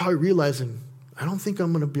 He's probably realizing, I don't think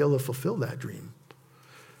I'm going to be able to fulfill that dream.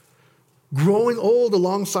 Growing old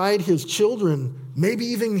alongside his children, maybe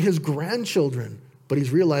even his grandchildren, but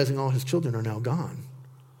he's realizing all his children are now gone.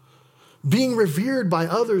 Being revered by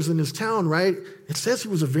others in his town, right? It says he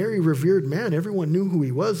was a very revered man. Everyone knew who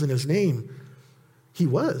he was and his name. He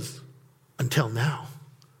was, until now,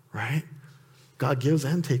 right? God gives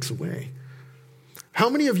and takes away. How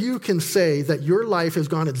many of you can say that your life has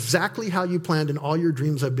gone exactly how you planned and all your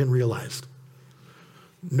dreams have been realized?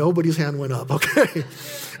 Nobody's hand went up, okay?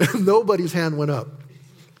 Nobody's hand went up.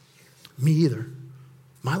 Me either.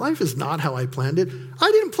 My life is not how I planned it.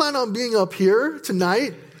 I didn't plan on being up here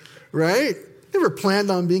tonight, right? Never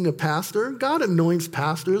planned on being a pastor. God anoints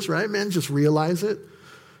pastors, right? Man, just realize it.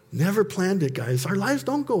 Never planned it, guys. Our lives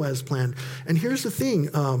don't go as planned. And here's the thing.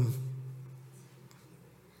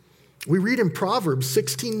 We read in Proverbs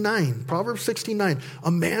 16:9. Proverbs 16:9.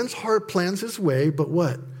 A man's heart plans his way, but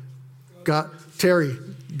what? God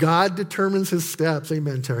determines his steps.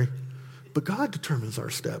 Amen, Terry. But God determines our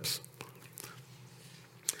steps.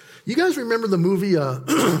 You guys remember the movie,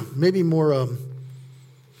 maybe more,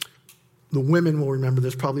 the women will remember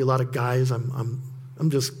this, probably a lot of guys. I'm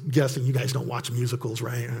just guessing you guys don't watch musicals,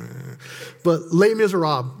 right? But Les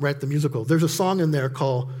Miserables, right, the musical. There's a song in there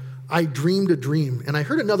called I Dreamed a Dream. And I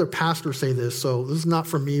heard another pastor say this, so this is not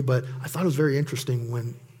from me, but I thought it was very interesting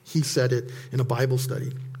when he said it in a Bible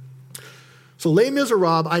study. So Les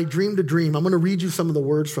Miserables, I dreamed a dream. I'm going to read you some of the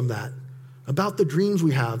words from that about the dreams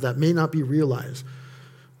we have that may not be realized.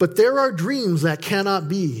 But there are dreams that cannot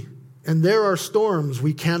be, and there are storms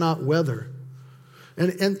we cannot weather.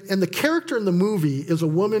 And the character in the movie is a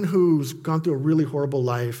woman who's gone through a really horrible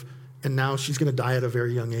life, and now she's going to die at a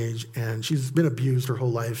very young age, and she's been abused her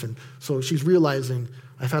whole life. And so she's realizing,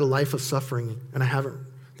 I've had a life of suffering, and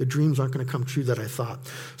the dreams aren't going to come true that I thought.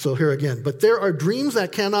 So here again, but there are dreams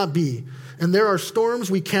that cannot be, and there are storms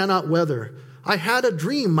we cannot weather. I had a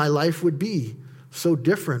dream my life would be, so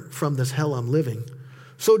different from this hell I'm living.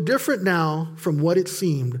 So different now from what it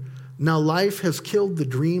seemed. Now life has killed the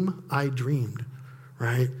dream I dreamed,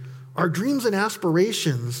 right? Our dreams and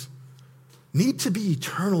aspirations need to be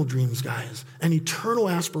eternal dreams, guys, and eternal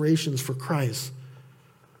aspirations for Christ.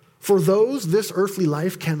 For those, this earthly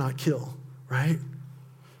life cannot kill, right?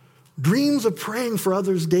 Dreams of praying for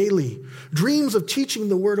others daily, dreams of teaching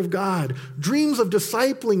the Word of God, dreams of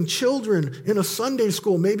discipling children in a Sunday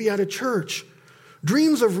school, maybe at a church,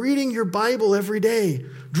 dreams of reading your Bible every day,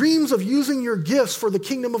 dreams of using your gifts for the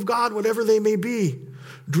kingdom of God, whatever they may be,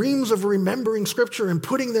 dreams of remembering Scripture and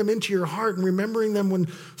putting them into your heart and remembering them when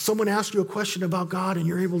someone asks you a question about God and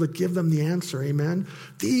you're able to give them the answer, amen?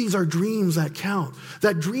 These are dreams that count,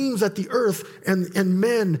 that dreams that the earth and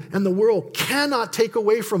men and the world cannot take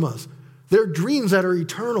away from us. They're dreams that are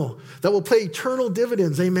eternal, that will pay eternal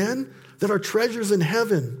dividends, amen? That are treasures in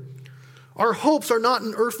heaven. Our hopes are not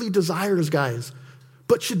in earthly desires, guys,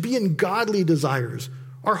 but should be in godly desires.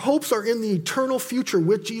 Our hopes are in the eternal future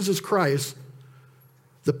with Jesus Christ.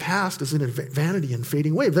 The past is in vanity and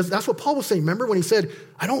fading away. That's what Paul was saying. Remember when he said,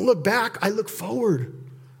 I don't look back, I look forward,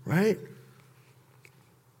 right?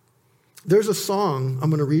 There's a song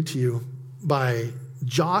I'm going to read to you by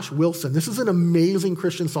Josh Wilson. This is an amazing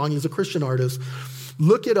Christian song. He's a Christian artist.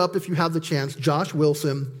 Look it up if you have the chance. Josh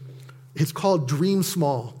Wilson. It's called Dream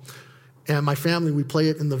Small. And my family, we play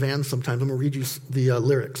it in the van sometimes. I'm going to read you the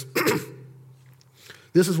lyrics.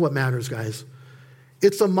 This is what matters, guys.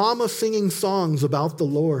 It's a mama singing songs about the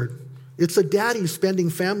Lord. It's a daddy spending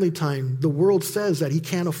family time the world says that he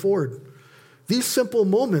can't afford. These simple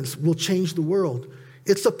moments will change the world.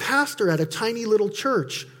 It's a pastor at a tiny little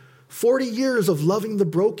church, 40 years of loving the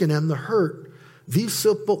broken and the hurt. These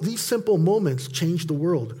simple moments change the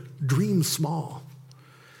world. Dream small.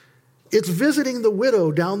 It's visiting the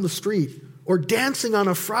widow down the street or dancing on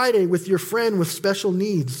a Friday with your friend with special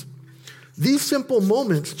needs. These simple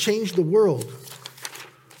moments change the world.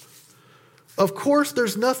 Of course,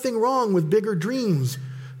 there's nothing wrong with bigger dreams.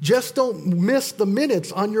 Just don't miss the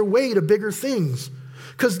minutes on your way to bigger things.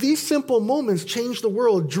 Because these simple moments change the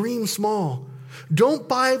world. Dream small. Don't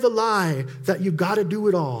buy the lie that you got to do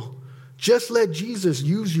it all. Just let Jesus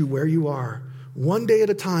use you where you are. One day at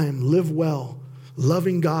a time, live well,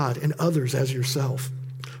 loving God and others as yourself.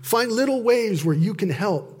 Find little ways where you can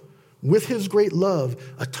help. With his great love,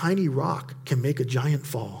 a tiny rock can make a giant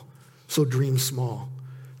fall. So dream small.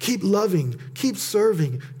 Keep loving, keep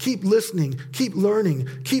serving, keep listening, keep learning,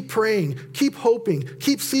 keep praying, keep hoping,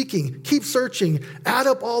 keep seeking, keep searching. Add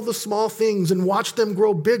up all the small things and watch them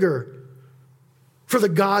grow bigger. For the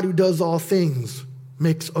God who does all things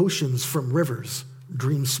makes oceans from rivers.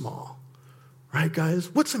 Dream small. Right, guys?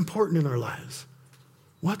 What's important in our lives?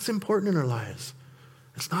 What's important in our lives?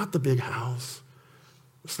 It's not the big house.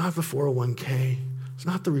 It's not the 401k. It's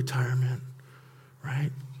not the retirement, right?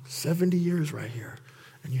 70 years right here.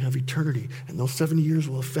 And you have eternity. And those 70 years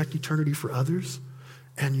will affect eternity for others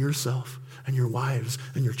and yourself and your wives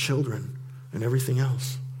and your children and everything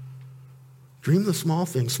else. Dream the small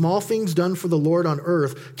things. Small things done for the Lord on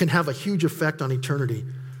earth can have a huge effect on eternity.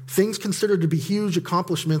 Things considered to be huge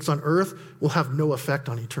accomplishments on earth will have no effect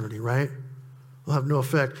on eternity, right? Will have no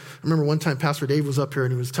effect. I remember one time Pastor Dave was up here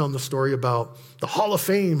and he was telling the story about the Hall of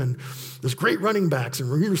Fame and there's great running backs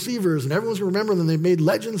and receivers and everyone's going to remember them. They made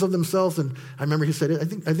legends of themselves. And I remember he said, I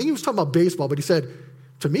think he was talking about baseball, but he said,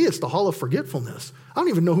 to me, it's the Hall of Forgetfulness. I don't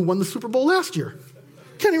even know who won the Super Bowl last year.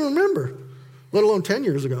 Can't even remember, let alone 10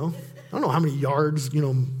 years ago. I don't know how many yards,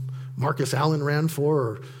 Marcus Allen ran for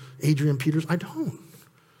or Adrian Peters. I don't.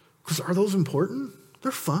 Because are those important?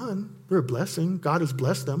 They're fun. They're a blessing. God has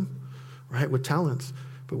blessed them. Right, with talents.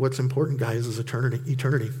 But what's important, guys, is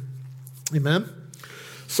eternity. Amen?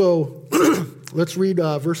 So let's read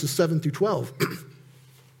verses 7 through 12.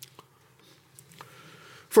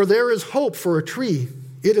 For there is hope for a tree.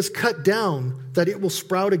 It is cut down that it will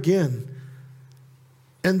sprout again,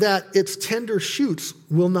 and that its tender shoots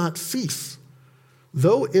will not cease.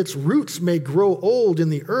 Though its roots may grow old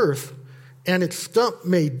in the earth, and its stump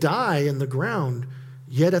may die in the ground,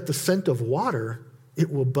 yet at the scent of water it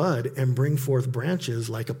will bud and bring forth branches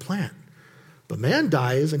like a plant. But man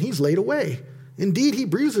dies and he's laid away. Indeed, he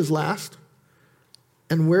breathes his last.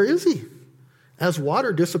 And where is he? As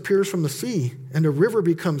water disappears from the sea and a river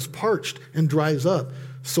becomes parched and dries up,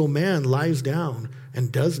 so man lies down and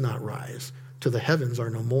does not rise till the heavens are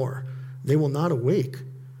no more. They will not awake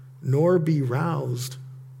nor be roused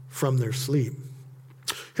from their sleep.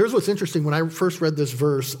 Here's what's interesting. When I first read this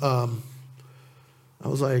verse, I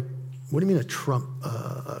was like, what do you mean a trunk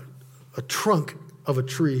of a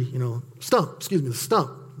tree, the stump.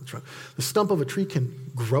 The stump of a tree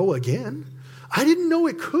can grow again? I didn't know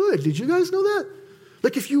it could. Did you guys know that?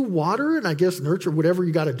 Like if you water and I guess nurture whatever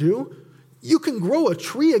you got to do, you can grow a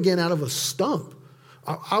tree again out of a stump.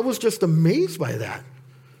 I was just amazed by that.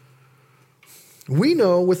 We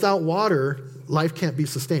know without water, life can't be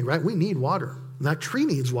sustained, right? We need water. And that tree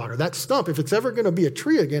needs water. That stump, if it's ever going to be a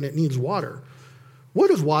tree again, it needs water. What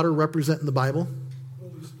does water represent in the Bible?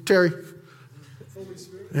 Terry? Holy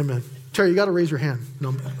Spirit. Amen. Terry, you got to raise your hand.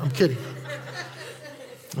 No, I'm kidding.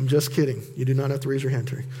 I'm just kidding. You do not have to raise your hand,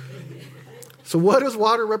 Terry. So what does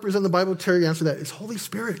water represent in the Bible? Terry, answer that. It's Holy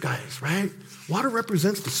Spirit, guys, right? Water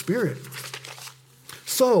represents the Spirit.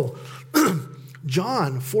 So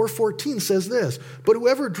John 4:14 says this, but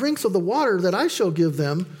whoever drinks of the water that I shall give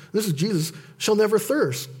them, this is Jesus, shall never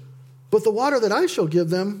thirst. But the water that I shall give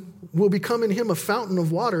them will become in him a fountain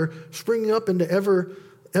of water springing up into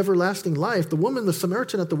everlasting life. The woman, the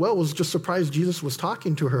Samaritan at the well, was just surprised Jesus was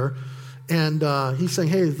talking to her. And he's saying,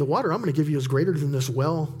 hey, the water I'm going to give you is greater than this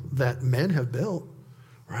well that men have built,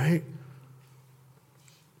 right?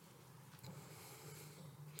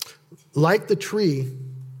 Like the tree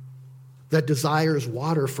that desires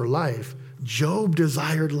water for life, Job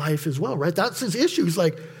desired life as well, right? That's his issue. He's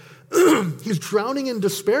like, he's drowning in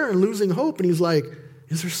despair and losing hope. And he's like,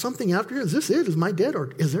 is there something after here? Is this it? Is my dead?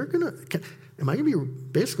 Or is there am I going to be,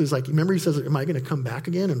 basically it's like, remember he says, am I going to come back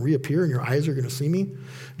again and reappear and your eyes are going to see me?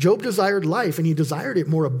 Job desired life and he desired it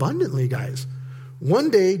more abundantly, guys. One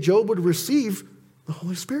day, Job would receive the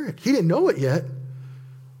Holy Spirit. He didn't know it yet.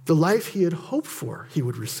 The life he had hoped for, he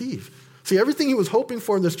would receive. See, everything he was hoping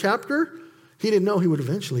for in this chapter, he didn't know he would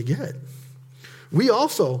eventually get. We are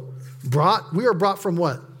brought from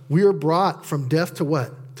what? We are brought from death to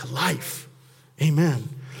what? To life. Amen.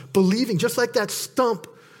 Believing, just like that stump,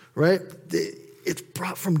 right? It's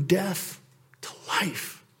brought from death to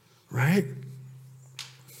life, right?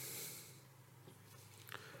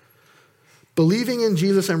 Believing in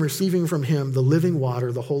Jesus and receiving from him the living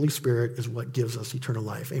water, the Holy Spirit, is what gives us eternal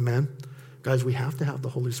life. Amen? Guys, we have to have the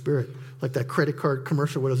Holy Spirit. Like that credit card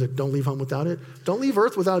commercial, what is it? Don't leave home without it. Don't leave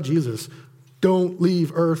earth without Jesus. Don't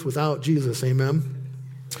leave earth without Jesus. Amen?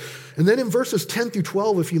 And then in verses 10 through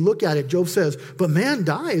 12, if you look at it, Job says, but man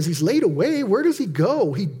dies. He's laid away. Where does he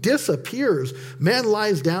go? He disappears. Man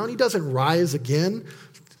lies down. He doesn't rise again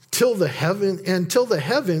till the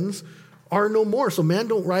heavens are no more. So man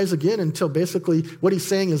don't rise again until basically what he's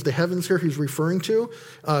saying is the heavens here he's referring to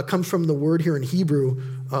comes from the word here in Hebrew,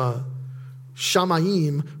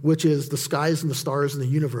 shamayim, which is the skies and the stars and the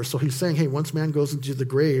universe. So he's saying, hey, once man goes into the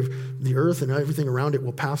grave, the earth and everything around it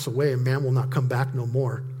will pass away and man will not come back no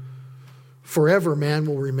more. Forever, man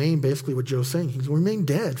will remain, basically what Joe's saying. He'll remain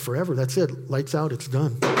dead forever. That's it. Lights out, it's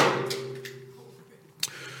done.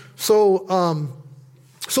 So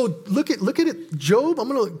look at it. Job, I'm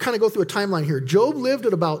going to kind of go through a timeline here. Job lived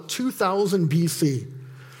at about 2000 BC.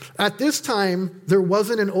 At this time, there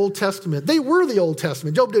wasn't an Old Testament. They were the Old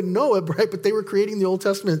Testament. Job didn't know it, right? But they were creating the Old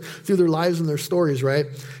Testament through their lives and their stories, right?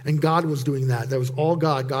 And God was doing that. That was all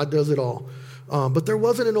God. God does it all. But there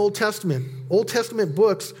wasn't an Old Testament. Old Testament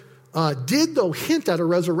books did, though, hint at a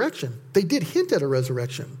resurrection. They did hint at a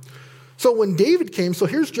resurrection. So when David came, so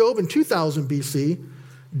here's Job in 2000 BC.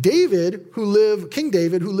 King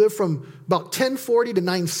David, who lived from about 1040 to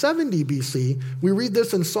 970 BC, we read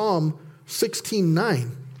this in Psalm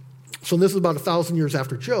 16:9. So this is about 1,000 years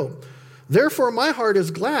after Job. Therefore my heart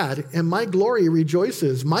is glad, and my glory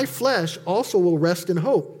rejoices. My flesh also will rest in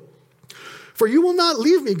hope. For you will not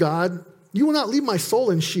leave me, God. You will not leave my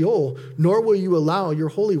soul in Sheol, nor will you allow your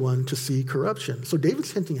Holy One to see corruption. So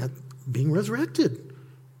David's hinting at being resurrected.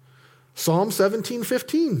 Psalm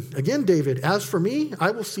 17:15. Again, David, as for me,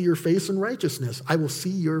 I will see your face in righteousness. I will see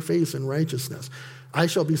your face in righteousness. I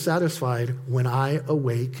shall be satisfied when I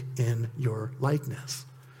awake in your likeness.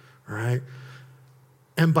 All right?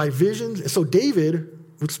 And by visions, so David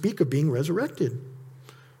would speak of being resurrected.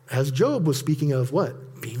 As Job was speaking of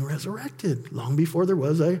what? Being resurrected long before there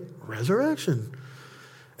was a resurrection.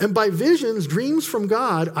 And by visions, dreams from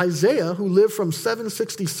God, Isaiah, who lived from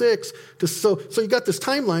 766 to, so you got this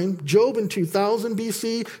timeline, Job in 2000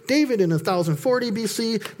 BC, David in 1040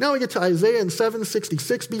 BC. Now we get to Isaiah in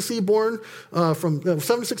 766 BC, born from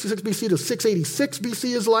 766 BC to 686 BC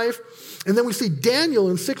his life. And then we see Daniel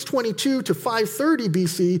in 622 to 530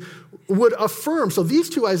 BC would affirm. So these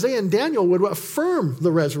two, Isaiah and Daniel, would affirm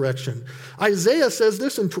the resurrection. Isaiah says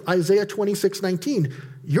this in Isaiah 26:19.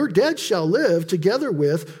 Your dead shall live together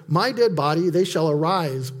with my dead body. They shall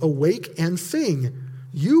arise, awake, and sing.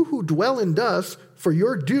 You who dwell in dust, for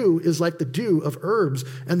your dew is like the dew of herbs,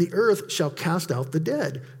 and the earth shall cast out the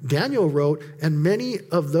dead. Daniel wrote, and many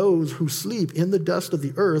of those who sleep in the dust of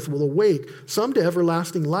the earth will awake, some to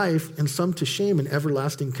everlasting life, and some to shame and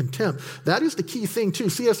everlasting contempt. That is the key thing, too.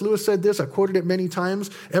 C.S. Lewis said this. I quoted it many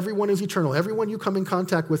times. Everyone is eternal. Everyone you come in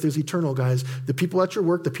contact with is eternal, guys. The people at your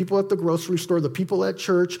work, the people at the grocery store, the people at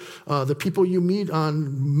church, the people you meet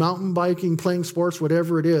on mountain biking, playing sports,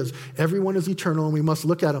 whatever it is. Everyone is eternal, and we must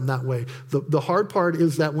look at them that way. The hard part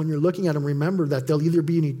is that when you're looking at them, remember that they'll either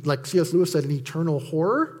be, like C.S. Lewis said, an eternal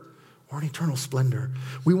horror or an eternal splendor.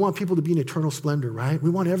 We want people to be in eternal splendor, right? We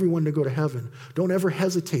want everyone to go to heaven. Don't ever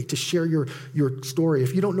hesitate to share your story.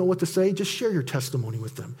 If you don't know what to say, just share your testimony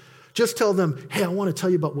with them. Just tell them, hey, I want to tell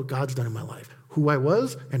you about what God's done in my life, who I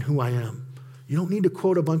was and who I am. You don't need to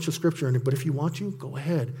quote a bunch of scripture in it, but if you want to, go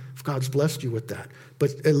ahead. If God's blessed you with that.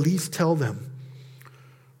 But at least tell them.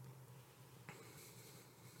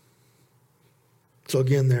 So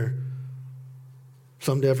again there,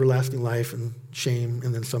 some to everlasting life and shame,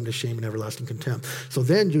 and then some to shame and everlasting contempt. So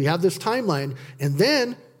then you have this timeline, and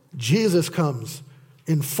then Jesus comes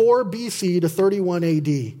in 4 BC to 31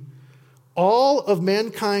 AD. All of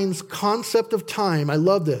mankind's concept of time, I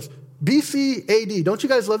love this, BC AD. Don't you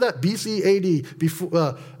guys love that? BC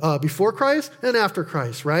AD, before Christ and after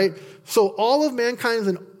Christ, right? So all of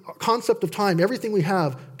mankind's concept of time, everything we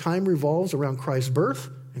have, time revolves around Christ's birth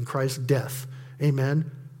and Christ's death. Amen.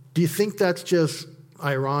 Do you think that's just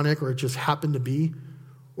ironic or it just happened to be?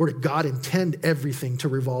 Or did God intend everything to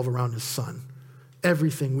revolve around his son?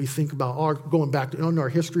 Everything we think about, going back into our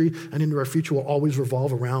history and into our future, will always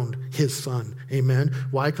revolve around his son. Amen.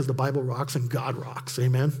 Why? Because the Bible rocks and God rocks.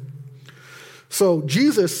 Amen. So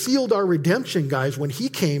Jesus sealed our redemption, guys, when he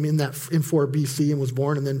came in 4 BC and was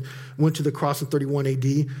born and then went to the cross in 31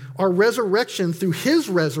 AD. Our resurrection through his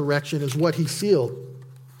resurrection is what he sealed.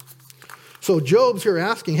 So Job's here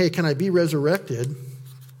asking, hey, can I be resurrected?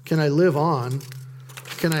 Can I live on?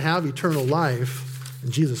 Can I have eternal life?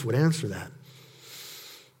 And Jesus would answer that.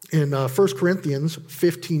 In 1 Corinthians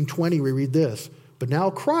 15:20, we read this, "But now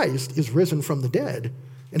Christ is risen from the dead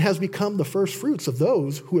and has become the first fruits of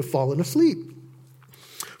those who have fallen asleep.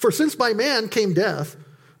 For since by man came death,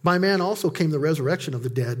 by man also came the resurrection of the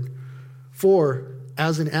dead. For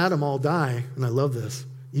as in Adam all die," and I love this,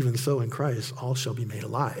 "even so in Christ all shall be made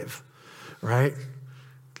alive." Right?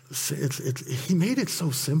 He made it so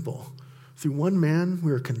simple. Through one man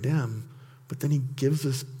we were condemned, but then he gives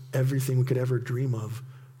us everything we could ever dream of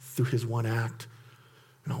through his one act.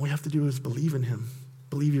 And all we have to do is believe in him,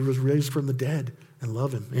 believe he was raised from the dead, and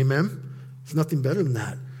love him. Amen? There's nothing better than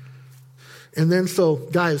that. And then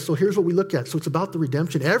guys, here's what we look at. So it's about the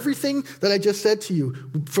redemption. Everything that I just said to you,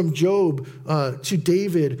 from Job to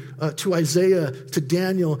David to Isaiah to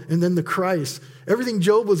Daniel and then the Christ, everything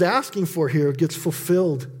Job was asking for here gets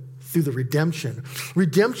fulfilled through the redemption.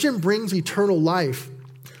 Redemption brings eternal life.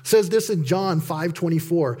 It says this in John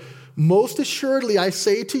 5:24. "Most assuredly I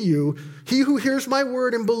say to you, he who hears my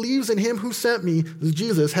word and believes in him who sent me,"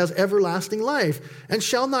 Jesus, "has everlasting life and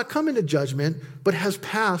shall not come into judgment, but has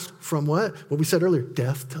passed from" what? What we said earlier,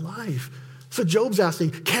 death to life. So Job's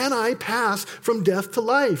asking, can I pass from death to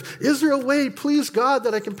life? Is there a way, please God,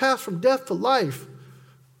 that I can pass from death to life?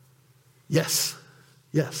 Yes.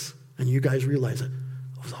 And you guys realize it.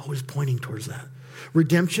 I was always pointing towards that.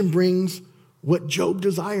 Redemption brings what Job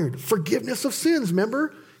desired. Forgiveness of sins,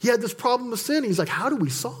 remember? He had this problem with sin. He's like, how do we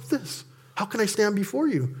solve this? How can I stand before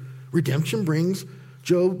you? Redemption brings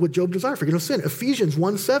what Job desired, forgiveness of sin. Ephesians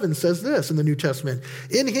 1:7 says this in the New Testament.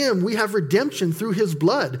 "In him we have redemption through his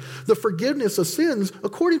blood, the forgiveness of sins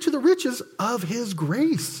according to the riches of his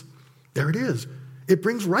grace." There it is. It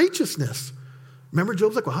brings righteousness. Remember,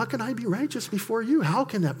 Job's like, well, how can I be righteous before you? How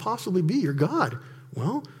can that possibly be? You're God.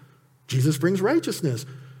 Well, Jesus brings righteousness.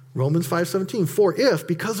 Romans 5:17, "For if,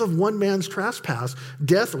 because of one man's trespass,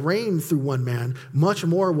 death reigned through one man, much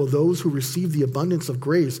more will those who receive the abundance of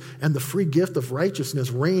grace and the free gift of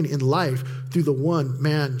righteousness reign in life through the one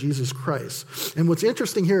man, Jesus Christ." And what's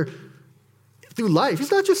interesting here, through life,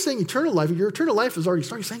 he's not just saying eternal life. Your eternal life is already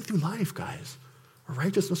started. He's saying through life, guys. Our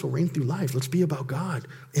righteousness will reign through life. Let's be about God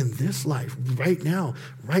in this life, right now,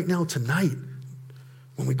 tonight,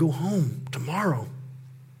 when we go home, tomorrow.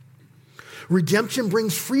 Redemption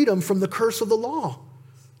brings freedom from the curse of the law.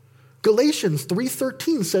 Galatians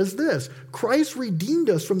 3:13 says this, "Christ redeemed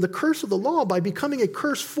us from the curse of the law by becoming a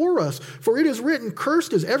curse for us. For it is written,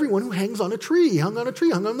 cursed is everyone who hangs on a tree, hung on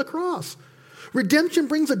the cross." Redemption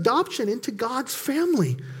brings adoption into God's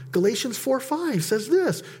family. Galatians 4:5 says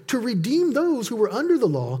this, "To redeem those who were under the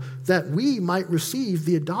law, that we might receive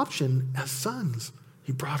the adoption as sons."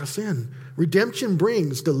 He brought us in. Redemption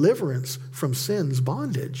brings deliverance from sin's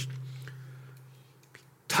bondage.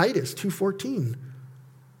 Titus 2:14,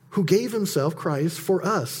 "Who gave himself, Christ, for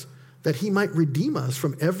us, that he might redeem us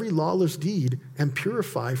from every lawless deed and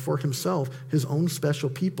purify for himself his own special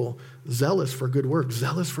people, zealous for good works."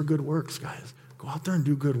 Zealous for good works, guys. Go out there and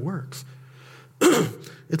do good works.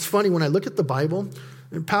 It's funny, when I look at the Bible,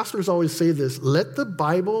 and pastors always say this, let the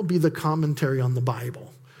Bible be the commentary on the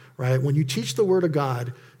Bible, right? When you teach the Word of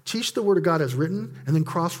God as written, and then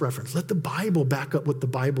cross-reference. Let the Bible back up what the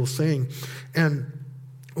Bible's saying. And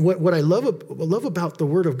what I love about the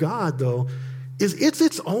Word of God, though, is it's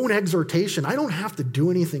its own exhortation. I don't have to do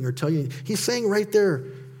anything or tell you. He's saying right there,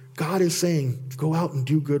 God is saying, go out and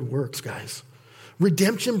do good works, guys.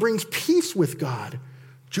 Redemption brings peace with God.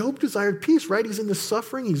 Job desired peace, right? He's in the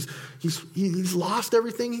suffering. He's lost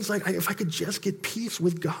everything. He's like, if I could just get peace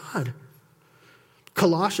with God.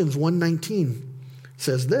 Colossians 1:19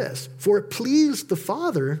 says this, "For it pleased the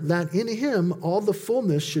Father that in him all the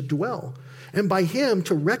fullness should dwell, and by him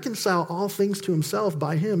to reconcile all things to himself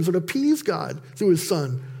by him, so to appease God through his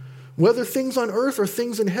Son, whether things on earth or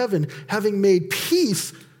things in heaven, having made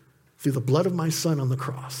peace through the blood of my Son on the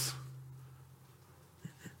cross."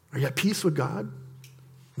 Are you at peace with God?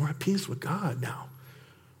 We're at peace with God now.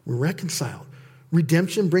 We're reconciled.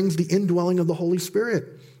 Redemption brings the indwelling of the Holy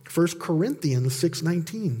Spirit. 1 Corinthians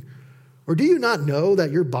 6:19. "Or do you not know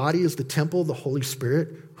that your body is the temple of the Holy Spirit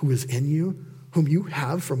who is in you, whom you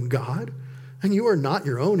have from God? And you are not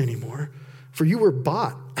your own anymore, for you were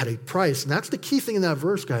bought at a price." And that's the key thing in that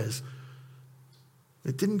verse, guys.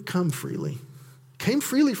 It didn't come freely. It came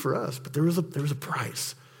freely for us, but there was a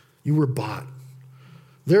price. You were bought.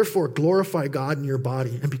 "Therefore, glorify God in your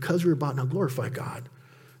body." And because you were bought, now glorify God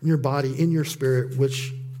in your body, in your spirit,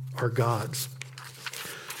 which are God's.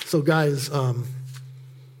 So, guys,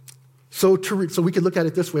 so we could look at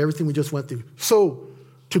it this way, everything we just went through. So,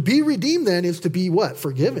 to be redeemed then is to be what?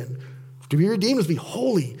 Forgiven. To be redeemed is to be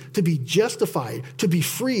holy, to be justified, to be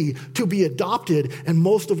free, to be adopted, and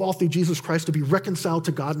most of all through Jesus Christ, to be reconciled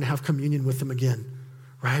to God and have communion with him again,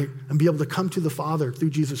 right? And be able to come to the Father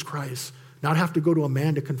through Jesus Christ. Not have to go to a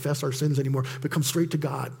man to confess our sins anymore, but come straight to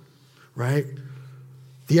God, right?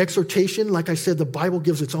 The exhortation, like I said, the Bible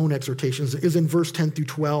gives its own exhortations, is in verse 10 through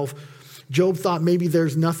 12. Job thought maybe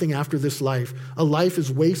there's nothing after this life. A life is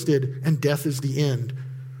wasted and death is the end.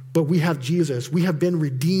 But we have Jesus. We have been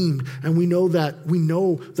redeemed, and we know that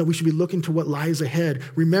we should be looking to what lies ahead.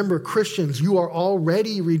 Remember, Christians, you are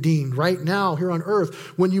already redeemed right now here on earth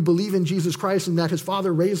when you believe in Jesus Christ and that his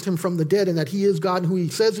Father raised him from the dead and that he is God who he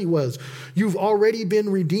says he was. You've already been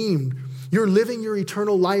redeemed. You're living your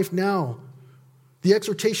eternal life now. The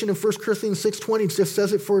exhortation in 1 Corinthians 6:20 just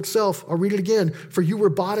says it for itself. I'll read it again. For you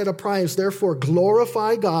were bought at a price. Therefore,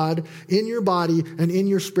 glorify God in your body and in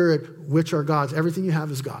your spirit, which are God's. Everything you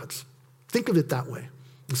have is God's. Think of it that way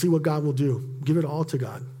and see what God will do. Give it all to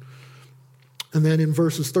God. And then in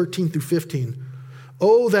verses 13 through 15,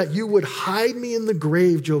 oh, that you would hide me in the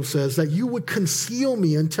grave, Job says, that you would conceal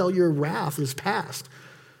me until your wrath is past.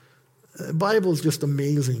 The Bible is just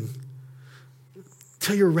amazing.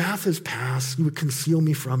 Till your wrath is past, you would conceal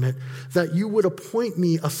me from it, that you would appoint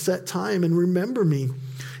me a set time and remember me.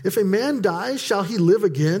 If a man dies, shall he live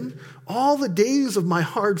again? All the days of my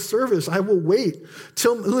hard service I will wait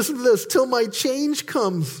till, listen to this, till my change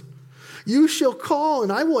comes. You shall call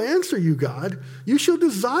and I will answer you, God. You shall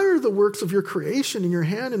desire the works of your creation in your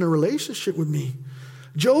hand in a relationship with me.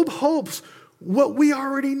 Job hopes what we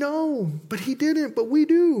already know, but he didn't, but we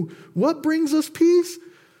do. What brings us peace?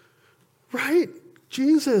 Right?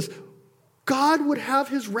 Jesus. God would have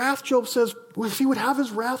his wrath, Job says, he would have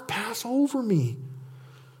his wrath pass over me.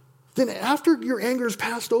 Then after your anger has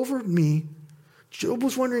passed over me, Job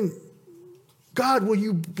was wondering, God, will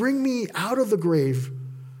you bring me out of the grave?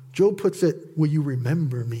 Job puts it, will you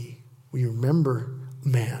remember me? Will you remember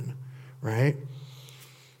man? Right?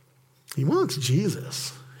 He wants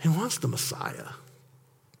Jesus. He wants the Messiah.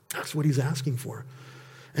 That's what he's asking for.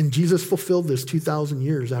 And Jesus fulfilled this 2,000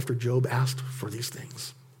 years after Job asked for these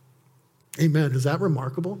things. Amen. Is that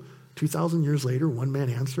remarkable? 2,000 years later, one man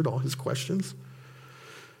answered all his questions.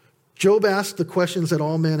 Job asked the questions that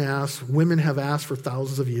all men ask, women have asked for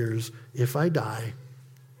thousands of years. If I die,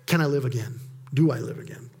 can I live again? Do I live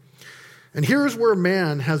again? And here's where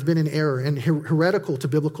man has been in error and heretical to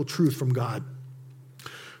biblical truth from God.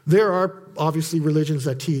 There are obviously religions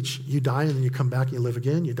that teach you die and then you come back and you live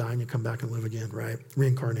again. You die and you come back and live again, right?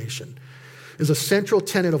 Reincarnation is a central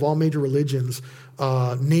tenet of all major religions,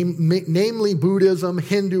 namely Buddhism,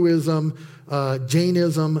 Hinduism,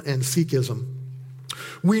 Jainism, and Sikhism.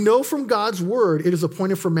 We know from God's word it is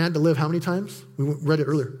appointed for man to live how many times? We read it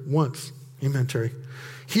earlier. Once. Amen, Terry.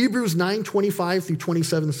 Hebrews 9:25 through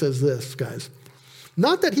 27 says this, guys.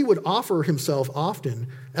 Not that he would offer himself often,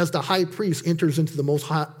 as the high priest enters into the most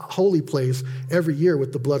holy place every year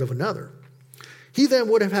with the blood of another. He then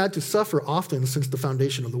would have had to suffer often since the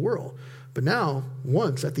foundation of the world. But now,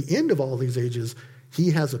 once at the end of all these ages,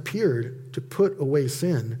 he has appeared to put away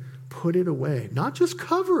sin, put it away. Not just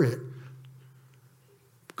cover it.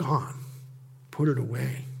 Gone. Put it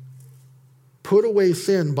away. Put away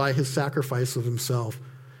sin by his sacrifice of himself.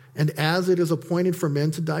 And as it is appointed for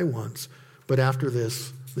men to die once, but after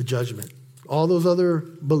this, the judgment. All those other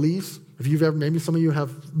beliefs, if you've ever, maybe some of you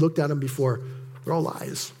have looked at them before, they're all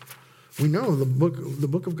lies. We know the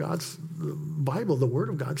book of God's the Bible, the Word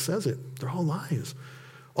of God says it. They're all lies.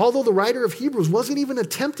 Although the writer of Hebrews wasn't even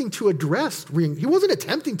attempting to address,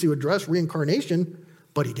 reincarnation,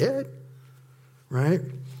 but he did, right?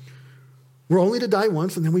 We're only to die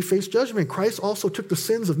once, and then we face judgment. Christ also took the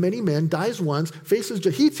sins of many men, dies once, faces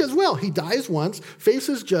judgment. He says, well, he dies once,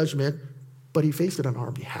 faces judgment, but he faced it on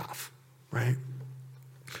our behalf, right?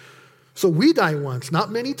 So we die once,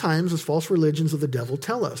 not many times, as false religions of the devil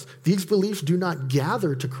tell us. These beliefs do not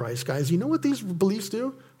gather to Christ, guys. You know what these beliefs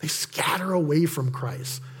do? They scatter away from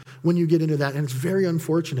Christ when you get into that, and it's very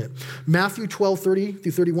unfortunate. Matthew 12:30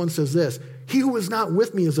 through 31 says this, he who is not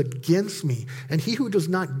with me is against me, and he who does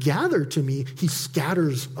not gather to me, he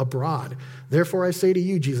scatters abroad. Therefore I say to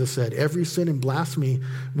you, Jesus said, every sin and blasphemy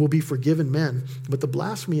will be forgiven men, but the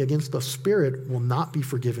blasphemy against the Spirit will not be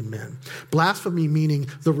forgiven men. Blasphemy meaning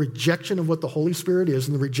the rejection of what the Holy Spirit is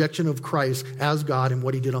and the rejection of Christ as God and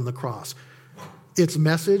what he did on the cross. Its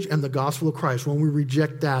message and the gospel of Christ, when we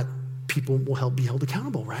reject that, people will be held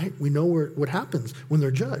accountable, right? We know what happens when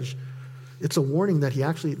they're judged. It's a warning that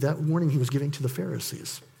that warning he was giving to the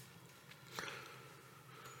Pharisees.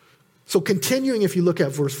 So continuing, if you look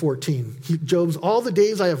at verse 14, Job's, all the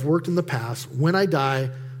days I have worked in the past, when I die,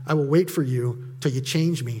 I will wait for you till you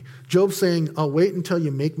change me. Job's saying, I'll wait until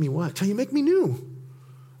you make me what? Till you make me new.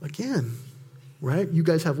 Again, right? You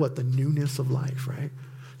guys have what? The newness of life, right?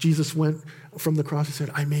 Jesus went from the cross and said,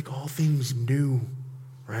 I make all things new,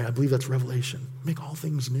 right? I believe that's Revelation. Make all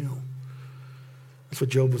things new. That's what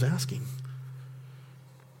Job was asking.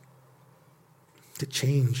 To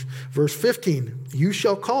change. Verse 15, you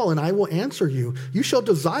shall call and I will answer you. You shall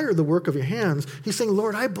desire the work of your hands. He's saying,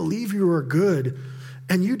 Lord, I believe you are good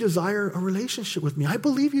and you desire a relationship with me. I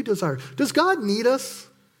believe you desire. Does God need us?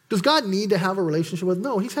 Does God need to have a relationship with?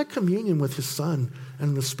 No, he's had communion with his Son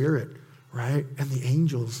and the Spirit, right? And the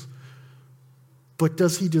angels. But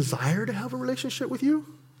does he desire to have a relationship with you?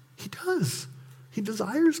 He does. He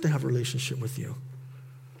desires to have a relationship with you.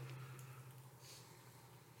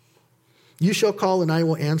 You shall call and I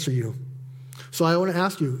will answer you. So I want to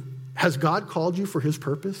ask you, has God called you for his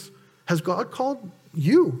purpose? Has God called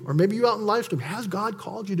you, or maybe you out in live stream, has God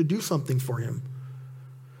called you to do something for him?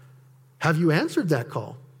 Have you answered that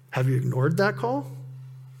call? Have you ignored that call?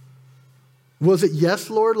 Was it yes,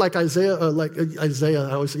 Lord, like Isaiah,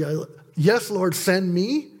 I always say, yes, Lord, send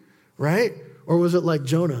me, right? Or was it like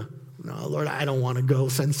Jonah? No, Lord, I don't want to go,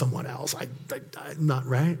 send someone else. I'm not,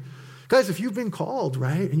 right? Guys, if you've been called,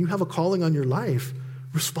 right, and you have a calling on your life,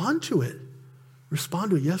 respond to it.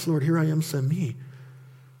 Respond to it. Yes, Lord, here I am, send me.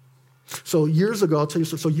 So years ago, I'll tell you,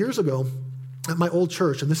 so years ago at my old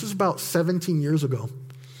church, and this is about 17 years ago,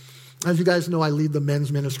 as you guys know, I lead the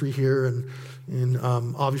men's ministry here, and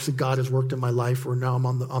obviously God has worked in my life where now I'm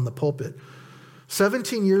on the pulpit.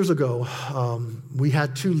 17 years ago, we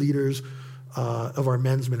had two leaders of our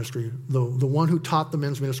men's ministry. The one who taught the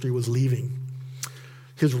men's ministry was leaving.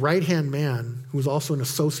 His right-hand man, who was also an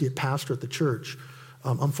associate pastor at the church,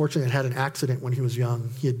 unfortunately had an accident when he was young.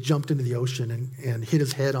 He had jumped into the ocean and hit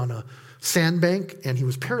his head on a sandbank, and he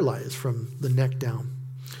was paralyzed from the neck down.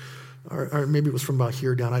 Or maybe it was from about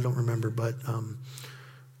here down, I don't remember, but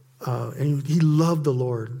and he loved the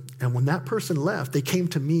Lord. And when that person left, they came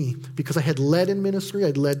to me because I had led in ministry.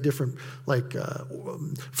 I'd led different,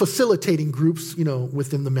 facilitating groups,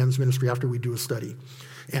 within the men's ministry after we do a study,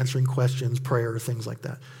 answering questions, prayer, things like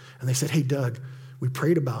that. And they said, hey, Doug, we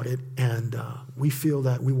prayed about it, and we feel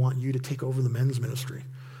that we want you to take over the men's ministry.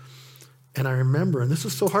 And I remember, and this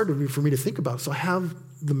is so hard for me to think about, so I have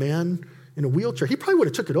the man in a wheelchair. He probably would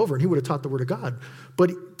have took it over and he would have taught the word of God.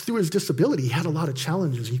 But through his disability, he had a lot of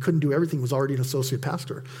challenges. He couldn't do everything. He was already an associate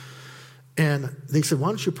pastor. And they said, why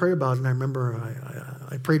don't you pray about it? And I remember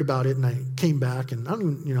I prayed about it and I came back and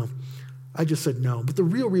I just said no. But the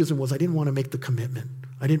real reason was I didn't want to make the commitment.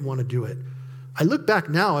 I didn't want to do it. I look back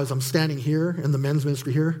now as I'm standing here in the men's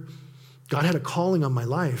ministry here. God had a calling on my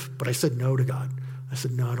life, but I said no to God. I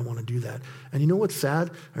said, no, I don't want to do that. And you know what's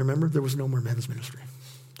sad? I remember there was no more men's ministry.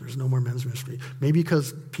 There's no more men's ministry. Maybe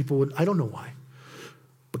because people would, I don't know why.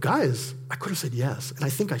 But guys, I could have said yes. And I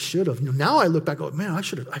think I should have. Now I look back, man, I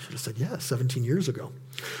should have said yes 17 years ago.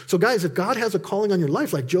 So guys, if God has a calling on your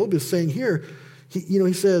life, like Job is saying here,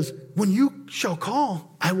 he says, when you shall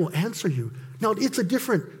call, I will answer you. Now it's a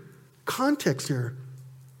different context here.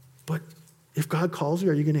 But if God calls you,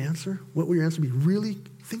 are you going to answer? What will your answer be? Really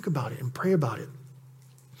think about it and pray about it.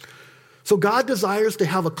 So God desires to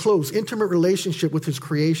have a close, intimate relationship with his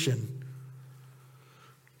creation.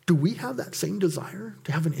 Do we have that same desire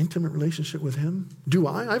to have an intimate relationship with him? Do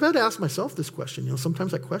I? I've had to ask myself this question.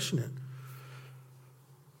 Sometimes I question it.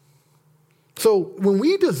 So when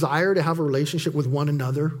we desire to have a relationship with one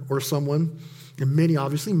another or someone, and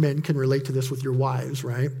obviously men can relate to this with your wives,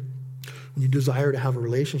 right? When you desire to have a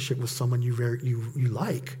relationship with someone you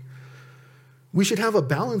like, we should have a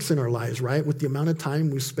balance in our lives, right? With the amount of time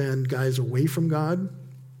we spend, guys, away from God.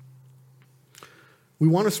 We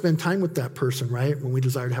want to spend time with that person, right? When we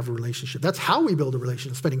desire to have a relationship. That's how we build a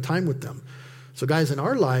relationship, spending time with them. So guys, in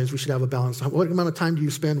our lives, we should have a balance. What amount of time do you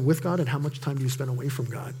spend with God and how much time do you spend away from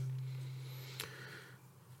God?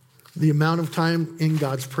 The amount of time in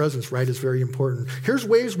God's presence, right, is very important. Here's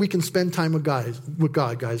ways we can spend time with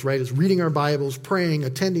God, guys, right, is reading our Bibles, praying,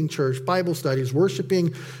 attending church, Bible studies,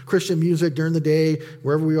 worshiping Christian music during the day,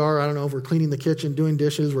 wherever we are. I don't know if we're cleaning the kitchen, doing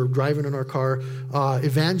dishes, we're driving in our car,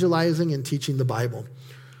 evangelizing and teaching the Bible.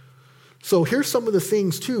 So here's some of the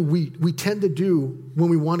things, too, we tend to do when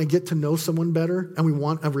we want to get to know someone better and we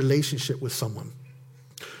want a relationship with someone.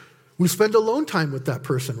 We spend alone time with that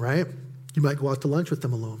person, right? You might go out to lunch with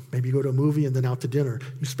them alone. Maybe you go to a movie and then out to dinner.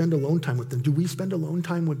 You spend alone time with them. Do we spend alone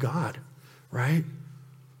time with God, right?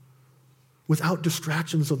 Without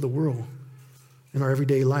distractions of the world in our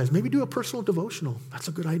everyday lives. Maybe do a personal devotional. That's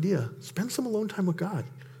a good idea. Spend some alone time with God.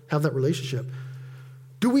 Have that relationship.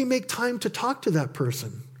 Do we make time to talk to that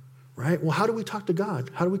person, right? Well, how do we talk to God?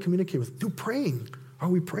 How do we communicate with? Through praying. Are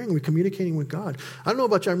we praying? Are we communicating with God? I don't know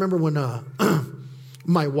about you. I remember when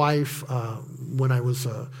my wife, when I was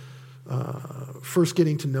first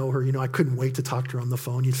getting to know her, I couldn't wait to talk to her on the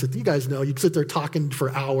phone. You guys know, you'd sit there talking for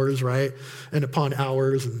hours, right? And upon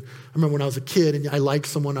hours. And I remember when I was a kid and I liked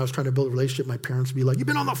someone, I was trying to build a relationship, my parents would be like, you've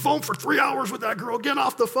been on the phone for 3 hours with that girl, get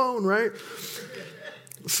off the phone, right?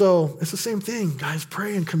 So it's the same thing, guys.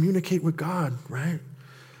 Pray and communicate with God, right?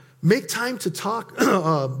 Make time to talk,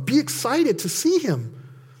 be excited to see him,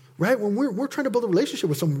 right? When we're trying to build a relationship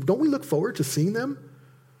with someone, don't we look forward to seeing them?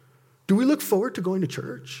 Do we look forward to going to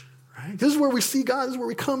church, right? This is where we see God. This is where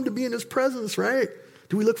we come to be in his presence, right?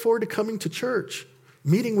 Do we look forward to coming to church,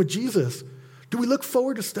 meeting with Jesus? Do we look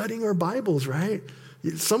forward to studying our Bibles, right?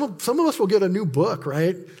 Some of us will get a new book,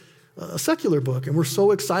 right? A secular book, and we're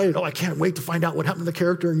so excited. Oh, I can't wait to find out what happened to the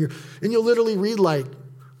character. And you'll literally read like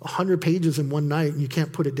 100 pages in one night, and you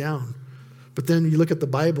can't put it down. But then you look at the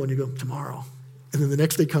Bible, and you go, tomorrow. And then the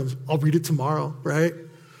next day comes, I'll read it tomorrow, right?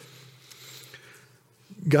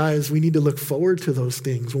 Guys, we need to look forward to those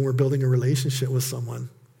things when we're building a relationship with someone.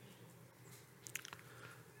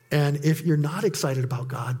 And if you're not excited about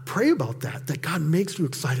God, pray about that God makes you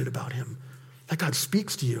excited about him, that God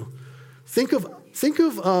speaks to you. Think of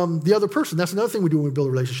the other person. That's another thing we do when we build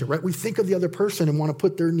a relationship, right? We think of the other person and want to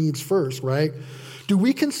put their needs first, right? Do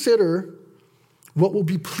we consider what will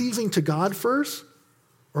be pleasing to God first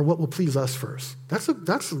or what will please us first? That's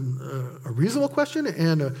a reasonable question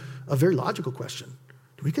and a very logical question.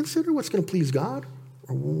 Do we consider what's going to please God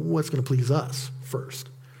or what's going to please us first?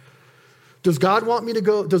 Does God want me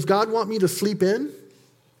to sleep in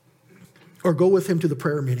or go with him to the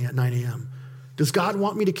prayer meeting at 9 a.m.? Does God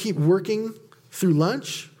want me to keep working through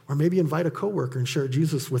lunch or maybe invite a coworker and share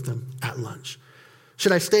Jesus with them at lunch?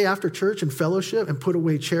 Should I stay after church and fellowship and put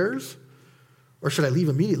away chairs? Or should I leave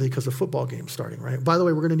immediately because the football game's starting, right? By the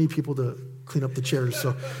way, we're going to need people to clean up the chairs.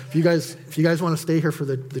 So if you guys want to stay here for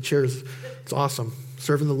the chairs, it's awesome.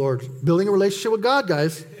 Serving the Lord. Building a relationship with God,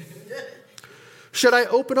 guys. Should I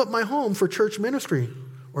open up my home for church ministry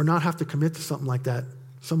or not have to commit to something like that?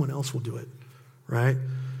 Someone else will do it, right?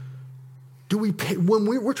 Do we pay, when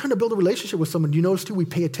we're trying to build a relationship with someone, do you notice too, we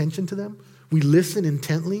pay attention to them? We listen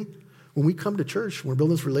intently. When we come to church, we're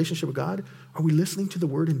building this relationship with God, are we listening to the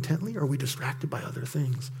word intently or are we distracted by other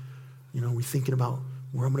things? Are we thinking about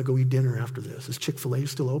where I'm going to go eat dinner after this? Is Chick-fil-A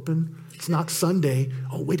still open? It's not Sunday.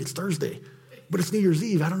 Oh, wait, it's Thursday. But it's New Year's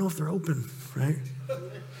Eve. I don't know if they're open, right? I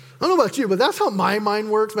don't know about you, but that's how my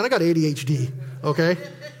mind works. Man, I got ADHD, okay?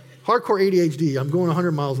 Hardcore ADHD. I'm going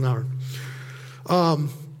 100 miles an hour.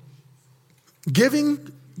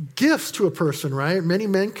 Giving gifts to a person, right? Many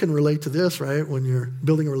men can relate to this, right? When you're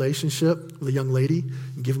building a relationship with a young lady,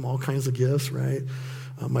 you give them all kinds of gifts, right?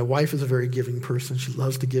 My wife is a very giving person. She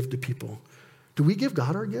loves to give to people. Do we give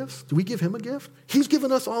God our gifts? Do we give him a gift? He's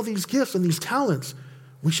given us all these gifts and these talents.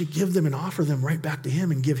 We should give them and offer them right back to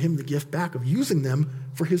him and give him the gift back of using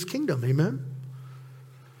them for his kingdom. Amen?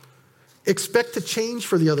 Expect to change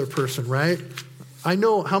for the other person, right? I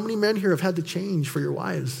know how many men here have had to change for your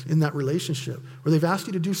wives in that relationship where they've asked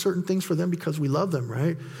you to do certain things for them because we love them,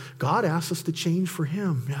 right? God asks us to change for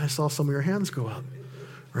him. Yeah, I saw some of your hands go up,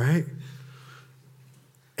 right?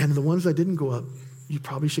 And the ones that didn't go up, you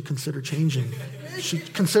probably should consider changing.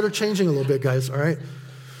 Consider changing a little bit, guys, all right?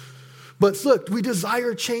 But look, we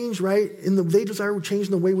desire change, right? They desire change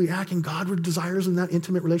in the way we act, and God desires in that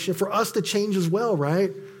intimate relationship for us to change as well,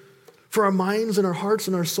 right? For our minds and our hearts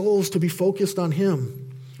and our souls to be focused on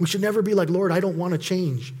him. We should never be like, Lord, I don't want to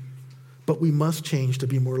change. But we must change to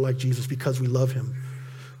be more like Jesus because we love him.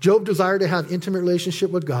 Job desired to have intimate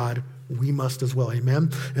relationship with God. We must as well,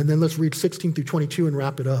 amen? And then let's read 16 through 22 and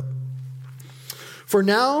wrap it up. For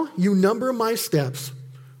now you number my steps,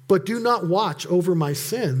 but do not watch over my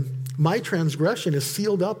sin. My transgression is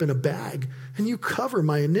sealed up in a bag, and you cover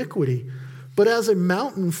my iniquity. But as a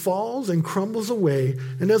mountain falls and crumbles away,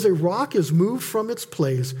 and as a rock is moved from its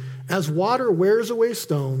place, as water wears away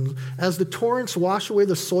stones, as the torrents wash away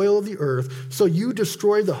the soil of the earth, so you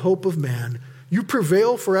destroy the hope of man. You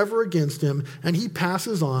prevail forever against him, and he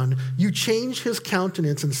passes on. You change his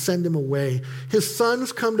countenance and send him away. His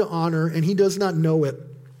sons come to honor, and he does not know it.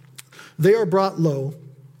 They are brought low,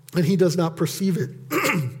 and he does not perceive it.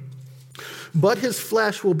 But his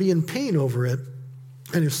flesh will be in pain over it,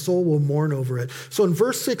 and his soul will mourn over it. So in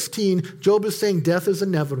verse 16, Job is saying death is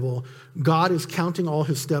inevitable. God is counting all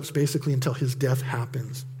his steps basically until his death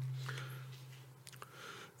happens.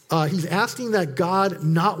 He's asking that God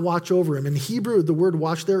not watch over him. In Hebrew, the word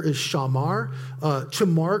watch there is shamar, to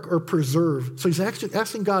mark or preserve. So he's actually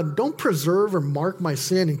asking God, don't preserve or mark my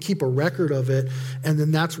sin and keep a record of it, and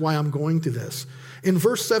then that's why I'm going through this. In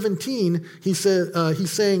verse 17, he's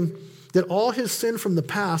saying that all his sin from the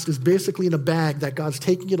past is basically in a bag, that God's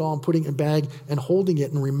taking it all and putting it in a bag and holding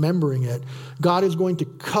it and remembering it. God is going to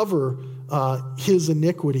cover his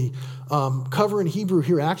iniquity. Cover in Hebrew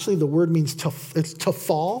here, actually the word means it's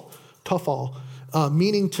tafal,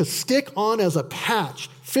 meaning to stick on as a patch,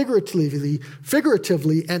 figuratively,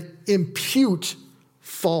 and impute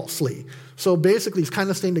falsely. So basically, he's kind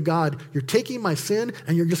of saying to God, you're taking my sin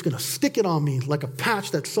and you're just going to stick it on me like a patch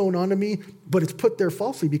that's sewn onto me, but it's put there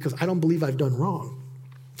falsely because I don't believe I've done wrong.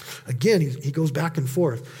 Again, he goes back and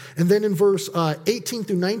forth. And then in verse 18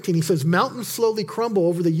 through 19, he says, mountains slowly crumble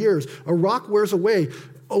over the years. A rock wears away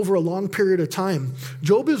over a long period of time.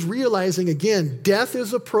 Job is realizing, again, death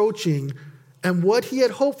is approaching, and what he had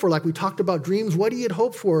hoped for, like we talked about dreams, what he had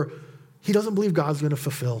hoped for, he doesn't believe God's going to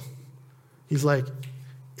fulfill. He's like,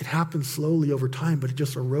 it happens slowly over time, but it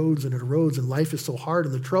just erodes, and life is so hard,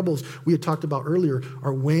 and the troubles we had talked about earlier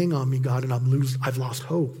are weighing on me, God, and I've lost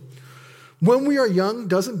hope. When we are young,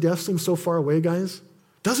 doesn't death seem so far away, guys?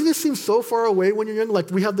 Doesn't it seem so far away when you're young? Like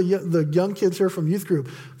we have the young kids here from youth group.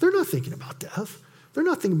 They're not thinking about death. They're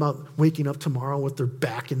not thinking about waking up tomorrow with their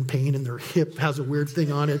back in pain and their hip has a weird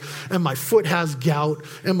thing on it and my foot has gout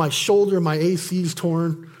and my shoulder, my AC's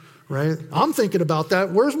torn, right? I'm thinking about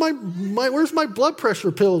that. Where's my blood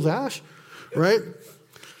pressure pills, Ash, right?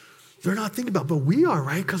 They're not thinking about it, but we are,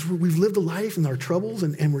 right? Because we've lived a life and our troubles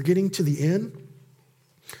and we're getting to the end.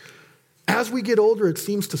 As we get older, it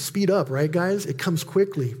seems to speed up, right, guys? It comes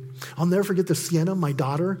quickly. I'll never forget the Sienna, my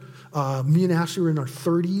daughter. Me and Ashley were in our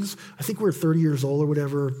 30s. I think we were 30 years old or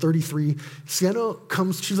whatever, 33. Sienna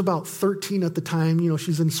comes, she's about 13 at the time. You know,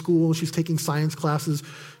 she's in school. She's taking science classes.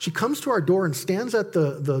 She comes to our door and stands at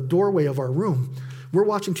the doorway of our room. We're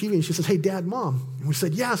watching TV and she says, hey, Dad, Mom. And we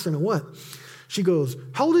said, yes, and what? She goes,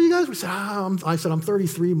 how old are you guys? We said, I said, I'm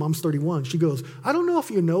 33, Mom's 31. She goes, I don't know if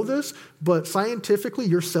you know this, but scientifically,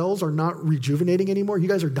 your cells are not rejuvenating anymore. You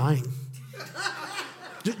guys are dying.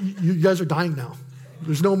 You guys are dying now.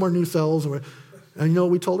 There's no more new cells. And you know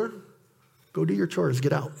what we told her? Go do your chores.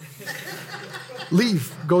 Get out.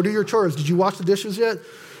 Leave. Go do your chores. Did you wash the dishes yet?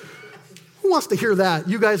 Who wants to hear that?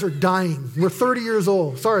 You guys are dying. We're 30 years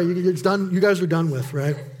old. Sorry, it's done. You guys are done with,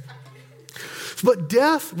 right? But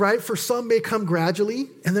death, right, for some may come gradually,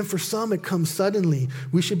 and then for some it comes suddenly.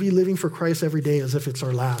 We should be living for Christ every day as if it's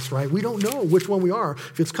our last, right? We don't know which one we are,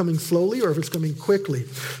 if it's coming slowly or if it's coming quickly.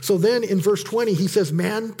 So then in verse 20, he says,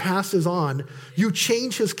 man passes on. You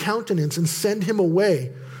change his countenance and send him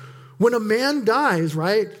away. When a man dies,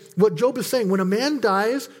 right, what Job is saying, when a man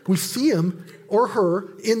dies, we see him or her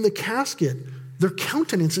in the casket. Their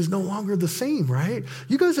countenance is no longer the same, right?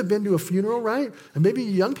 You guys have been to a funeral, right? And maybe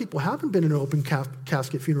young people haven't been in an open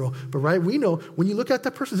casket funeral, but right, we know when you look at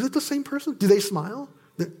that person, is it the same person? Do they smile?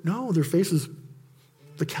 No, their faces,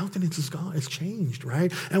 the countenance is gone. It's changed,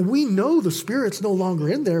 right? And we know the spirit's no longer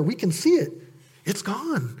in there. We can see it. It's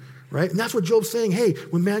gone, right? And that's what Job's saying. Hey,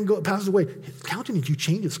 when man passes away, his countenance, you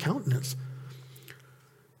change his countenance.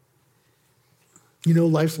 You know,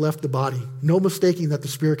 life's left the body. No mistaking that the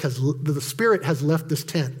spirit has left this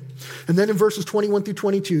tent. And then in verses 21 through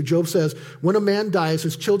 22, Job says, when a man dies,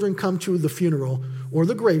 his children come to the funeral or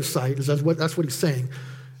the gravesite, that's what he's saying.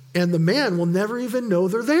 And the man will never even know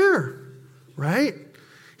they're there, right?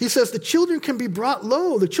 He says the children can be brought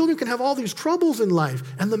low. The children can have all these troubles in life,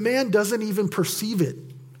 and the man doesn't even perceive it.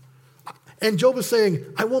 And Job is saying,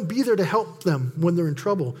 I won't be there to help them when they're in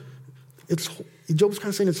trouble. Job's kind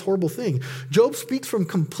of saying it's a horrible thing. Job speaks from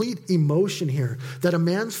complete emotion here, that a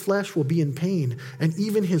man's flesh will be in pain, and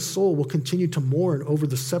even his soul will continue to mourn over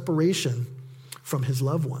the separation from his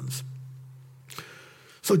loved ones.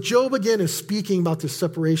 So Job, again, is speaking about this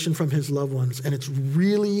separation from his loved ones, and it's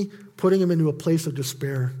really putting him into a place of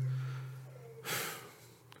despair,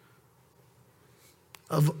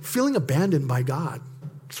 of feeling abandoned by God.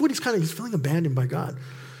 That's what he's feeling abandoned by God.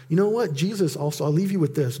 You know what? Jesus also, I'll leave you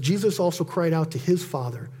with this. Jesus also cried out to his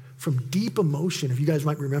Father from deep emotion, if you guys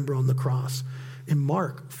might remember on the cross, in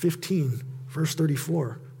Mark 15, verse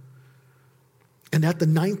 34. And at the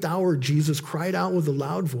 9th hour, Jesus cried out with a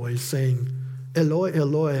loud voice saying, Eloi,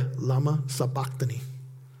 Eloi, lama sabachthani,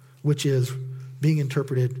 which is being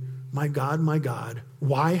interpreted, my God,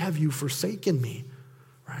 why have you forsaken me?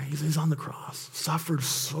 Right? He's on the cross, suffered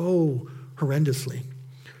so horrendously.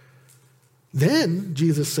 Then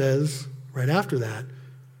Jesus says, right after that,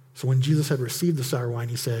 so when Jesus had received the sour wine,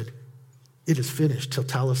 he said, it is finished,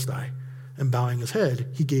 tetelestai. and bowing his head,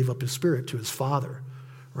 he gave up his spirit to his Father,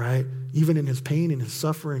 right? Even in his pain and his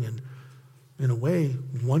suffering and in a way,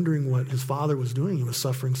 wondering what his Father was doing. He was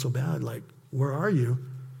suffering so bad. Like, where are you?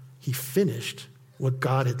 He finished what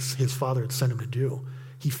his Father had sent him to do.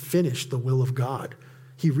 He finished the will of God.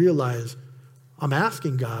 He realized, I'm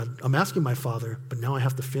asking my Father, but now I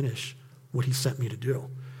have to finish what he sent me to do.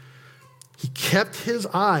 He kept his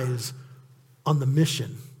eyes on the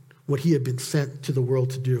mission, what he had been sent to the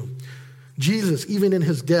world to do. Jesus, even in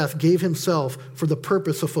his death, gave himself for the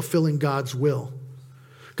purpose of fulfilling God's will.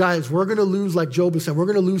 Guys, we're going to lose, like Job was saying, we're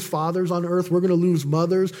going to lose fathers on earth. We're going to lose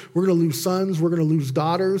mothers. We're going to lose sons. We're going to lose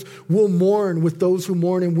daughters. We'll mourn with those who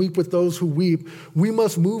mourn and weep with those who weep. We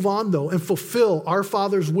must move on, though, and fulfill our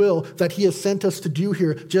Father's will that he has sent us to do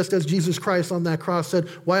here, just as Jesus Christ on that cross said,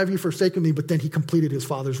 why have you forsaken me? But then he completed his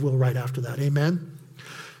Father's will right after that. Amen?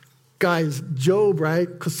 Guys, Job, right?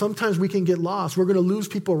 Because sometimes we can get lost. We're going to lose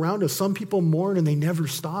people around us. Some people mourn and they never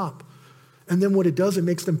stop. And then what it does, it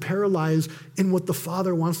makes them paralyzed in what the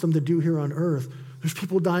Father wants them to do here on earth. There's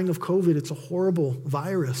people dying of COVID. It's a horrible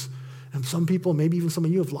virus. And some people, maybe even some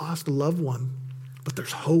of you, have lost a loved one. But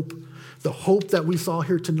there's hope. The hope that we saw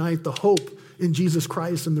here tonight, the hope in Jesus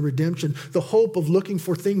Christ and the redemption, the hope of looking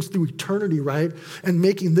for things through eternity, right? And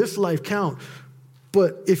making this life count.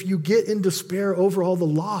 But if you get in despair over all the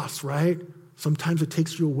loss, right? Sometimes it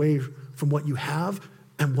takes you away from what you have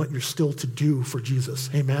and what you're still to do for Jesus.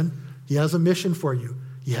 Amen? He has a mission for you.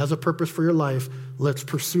 He has a purpose for your life. Let's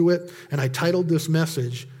pursue it. And I titled this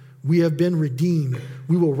message, We Have Been Redeemed.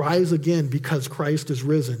 We will rise again because Christ is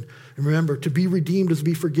risen. And remember, to be redeemed is to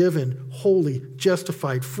be forgiven, holy,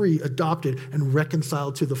 justified, free, adopted, and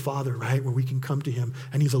reconciled to the Father, right? Where we can come to him.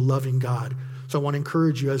 And he's a loving God. So I want to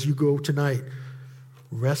encourage you as you go tonight,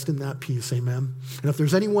 rest in that peace, amen? And if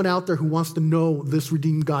there's anyone out there who wants to know this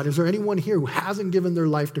redeemed God, is there anyone here who hasn't given their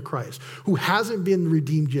life to Christ, who hasn't been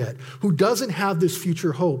redeemed yet, who doesn't have this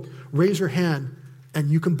future hope? Raise your hand and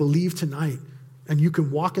you can believe tonight and you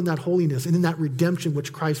can walk in that holiness and in that redemption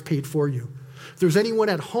which Christ paid for you. If there's anyone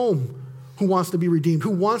at home who wants to be redeemed, who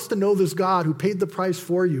wants to know this God who paid the price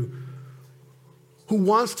for you, who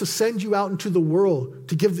wants to send you out into the world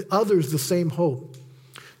to give others the same hope,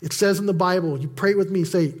 it says in the Bible, you pray with me,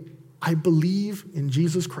 say, I believe in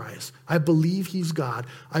Jesus Christ. I believe he's God.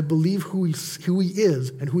 I believe who he is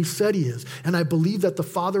and who he said he is. And I believe that the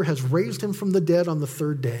Father has raised him from the dead on the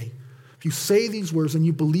third day. If you say these words and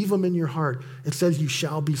you believe them in your heart, it says you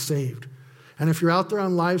shall be saved. And if you're out there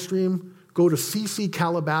on live stream, go to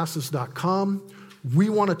cccalabasas.com. We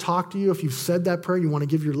want to talk to you. If you've said that prayer, you want to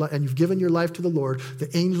give your life, and you've given your life to the Lord, the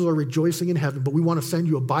angels are rejoicing in heaven. But we want to send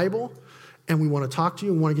you a Bible. And we want to talk to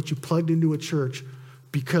you and want to get you plugged into a church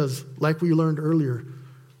because, like we learned earlier,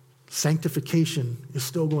 sanctification is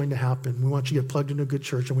still going to happen. We want you to get plugged into a good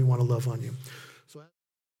church and we want to love on you.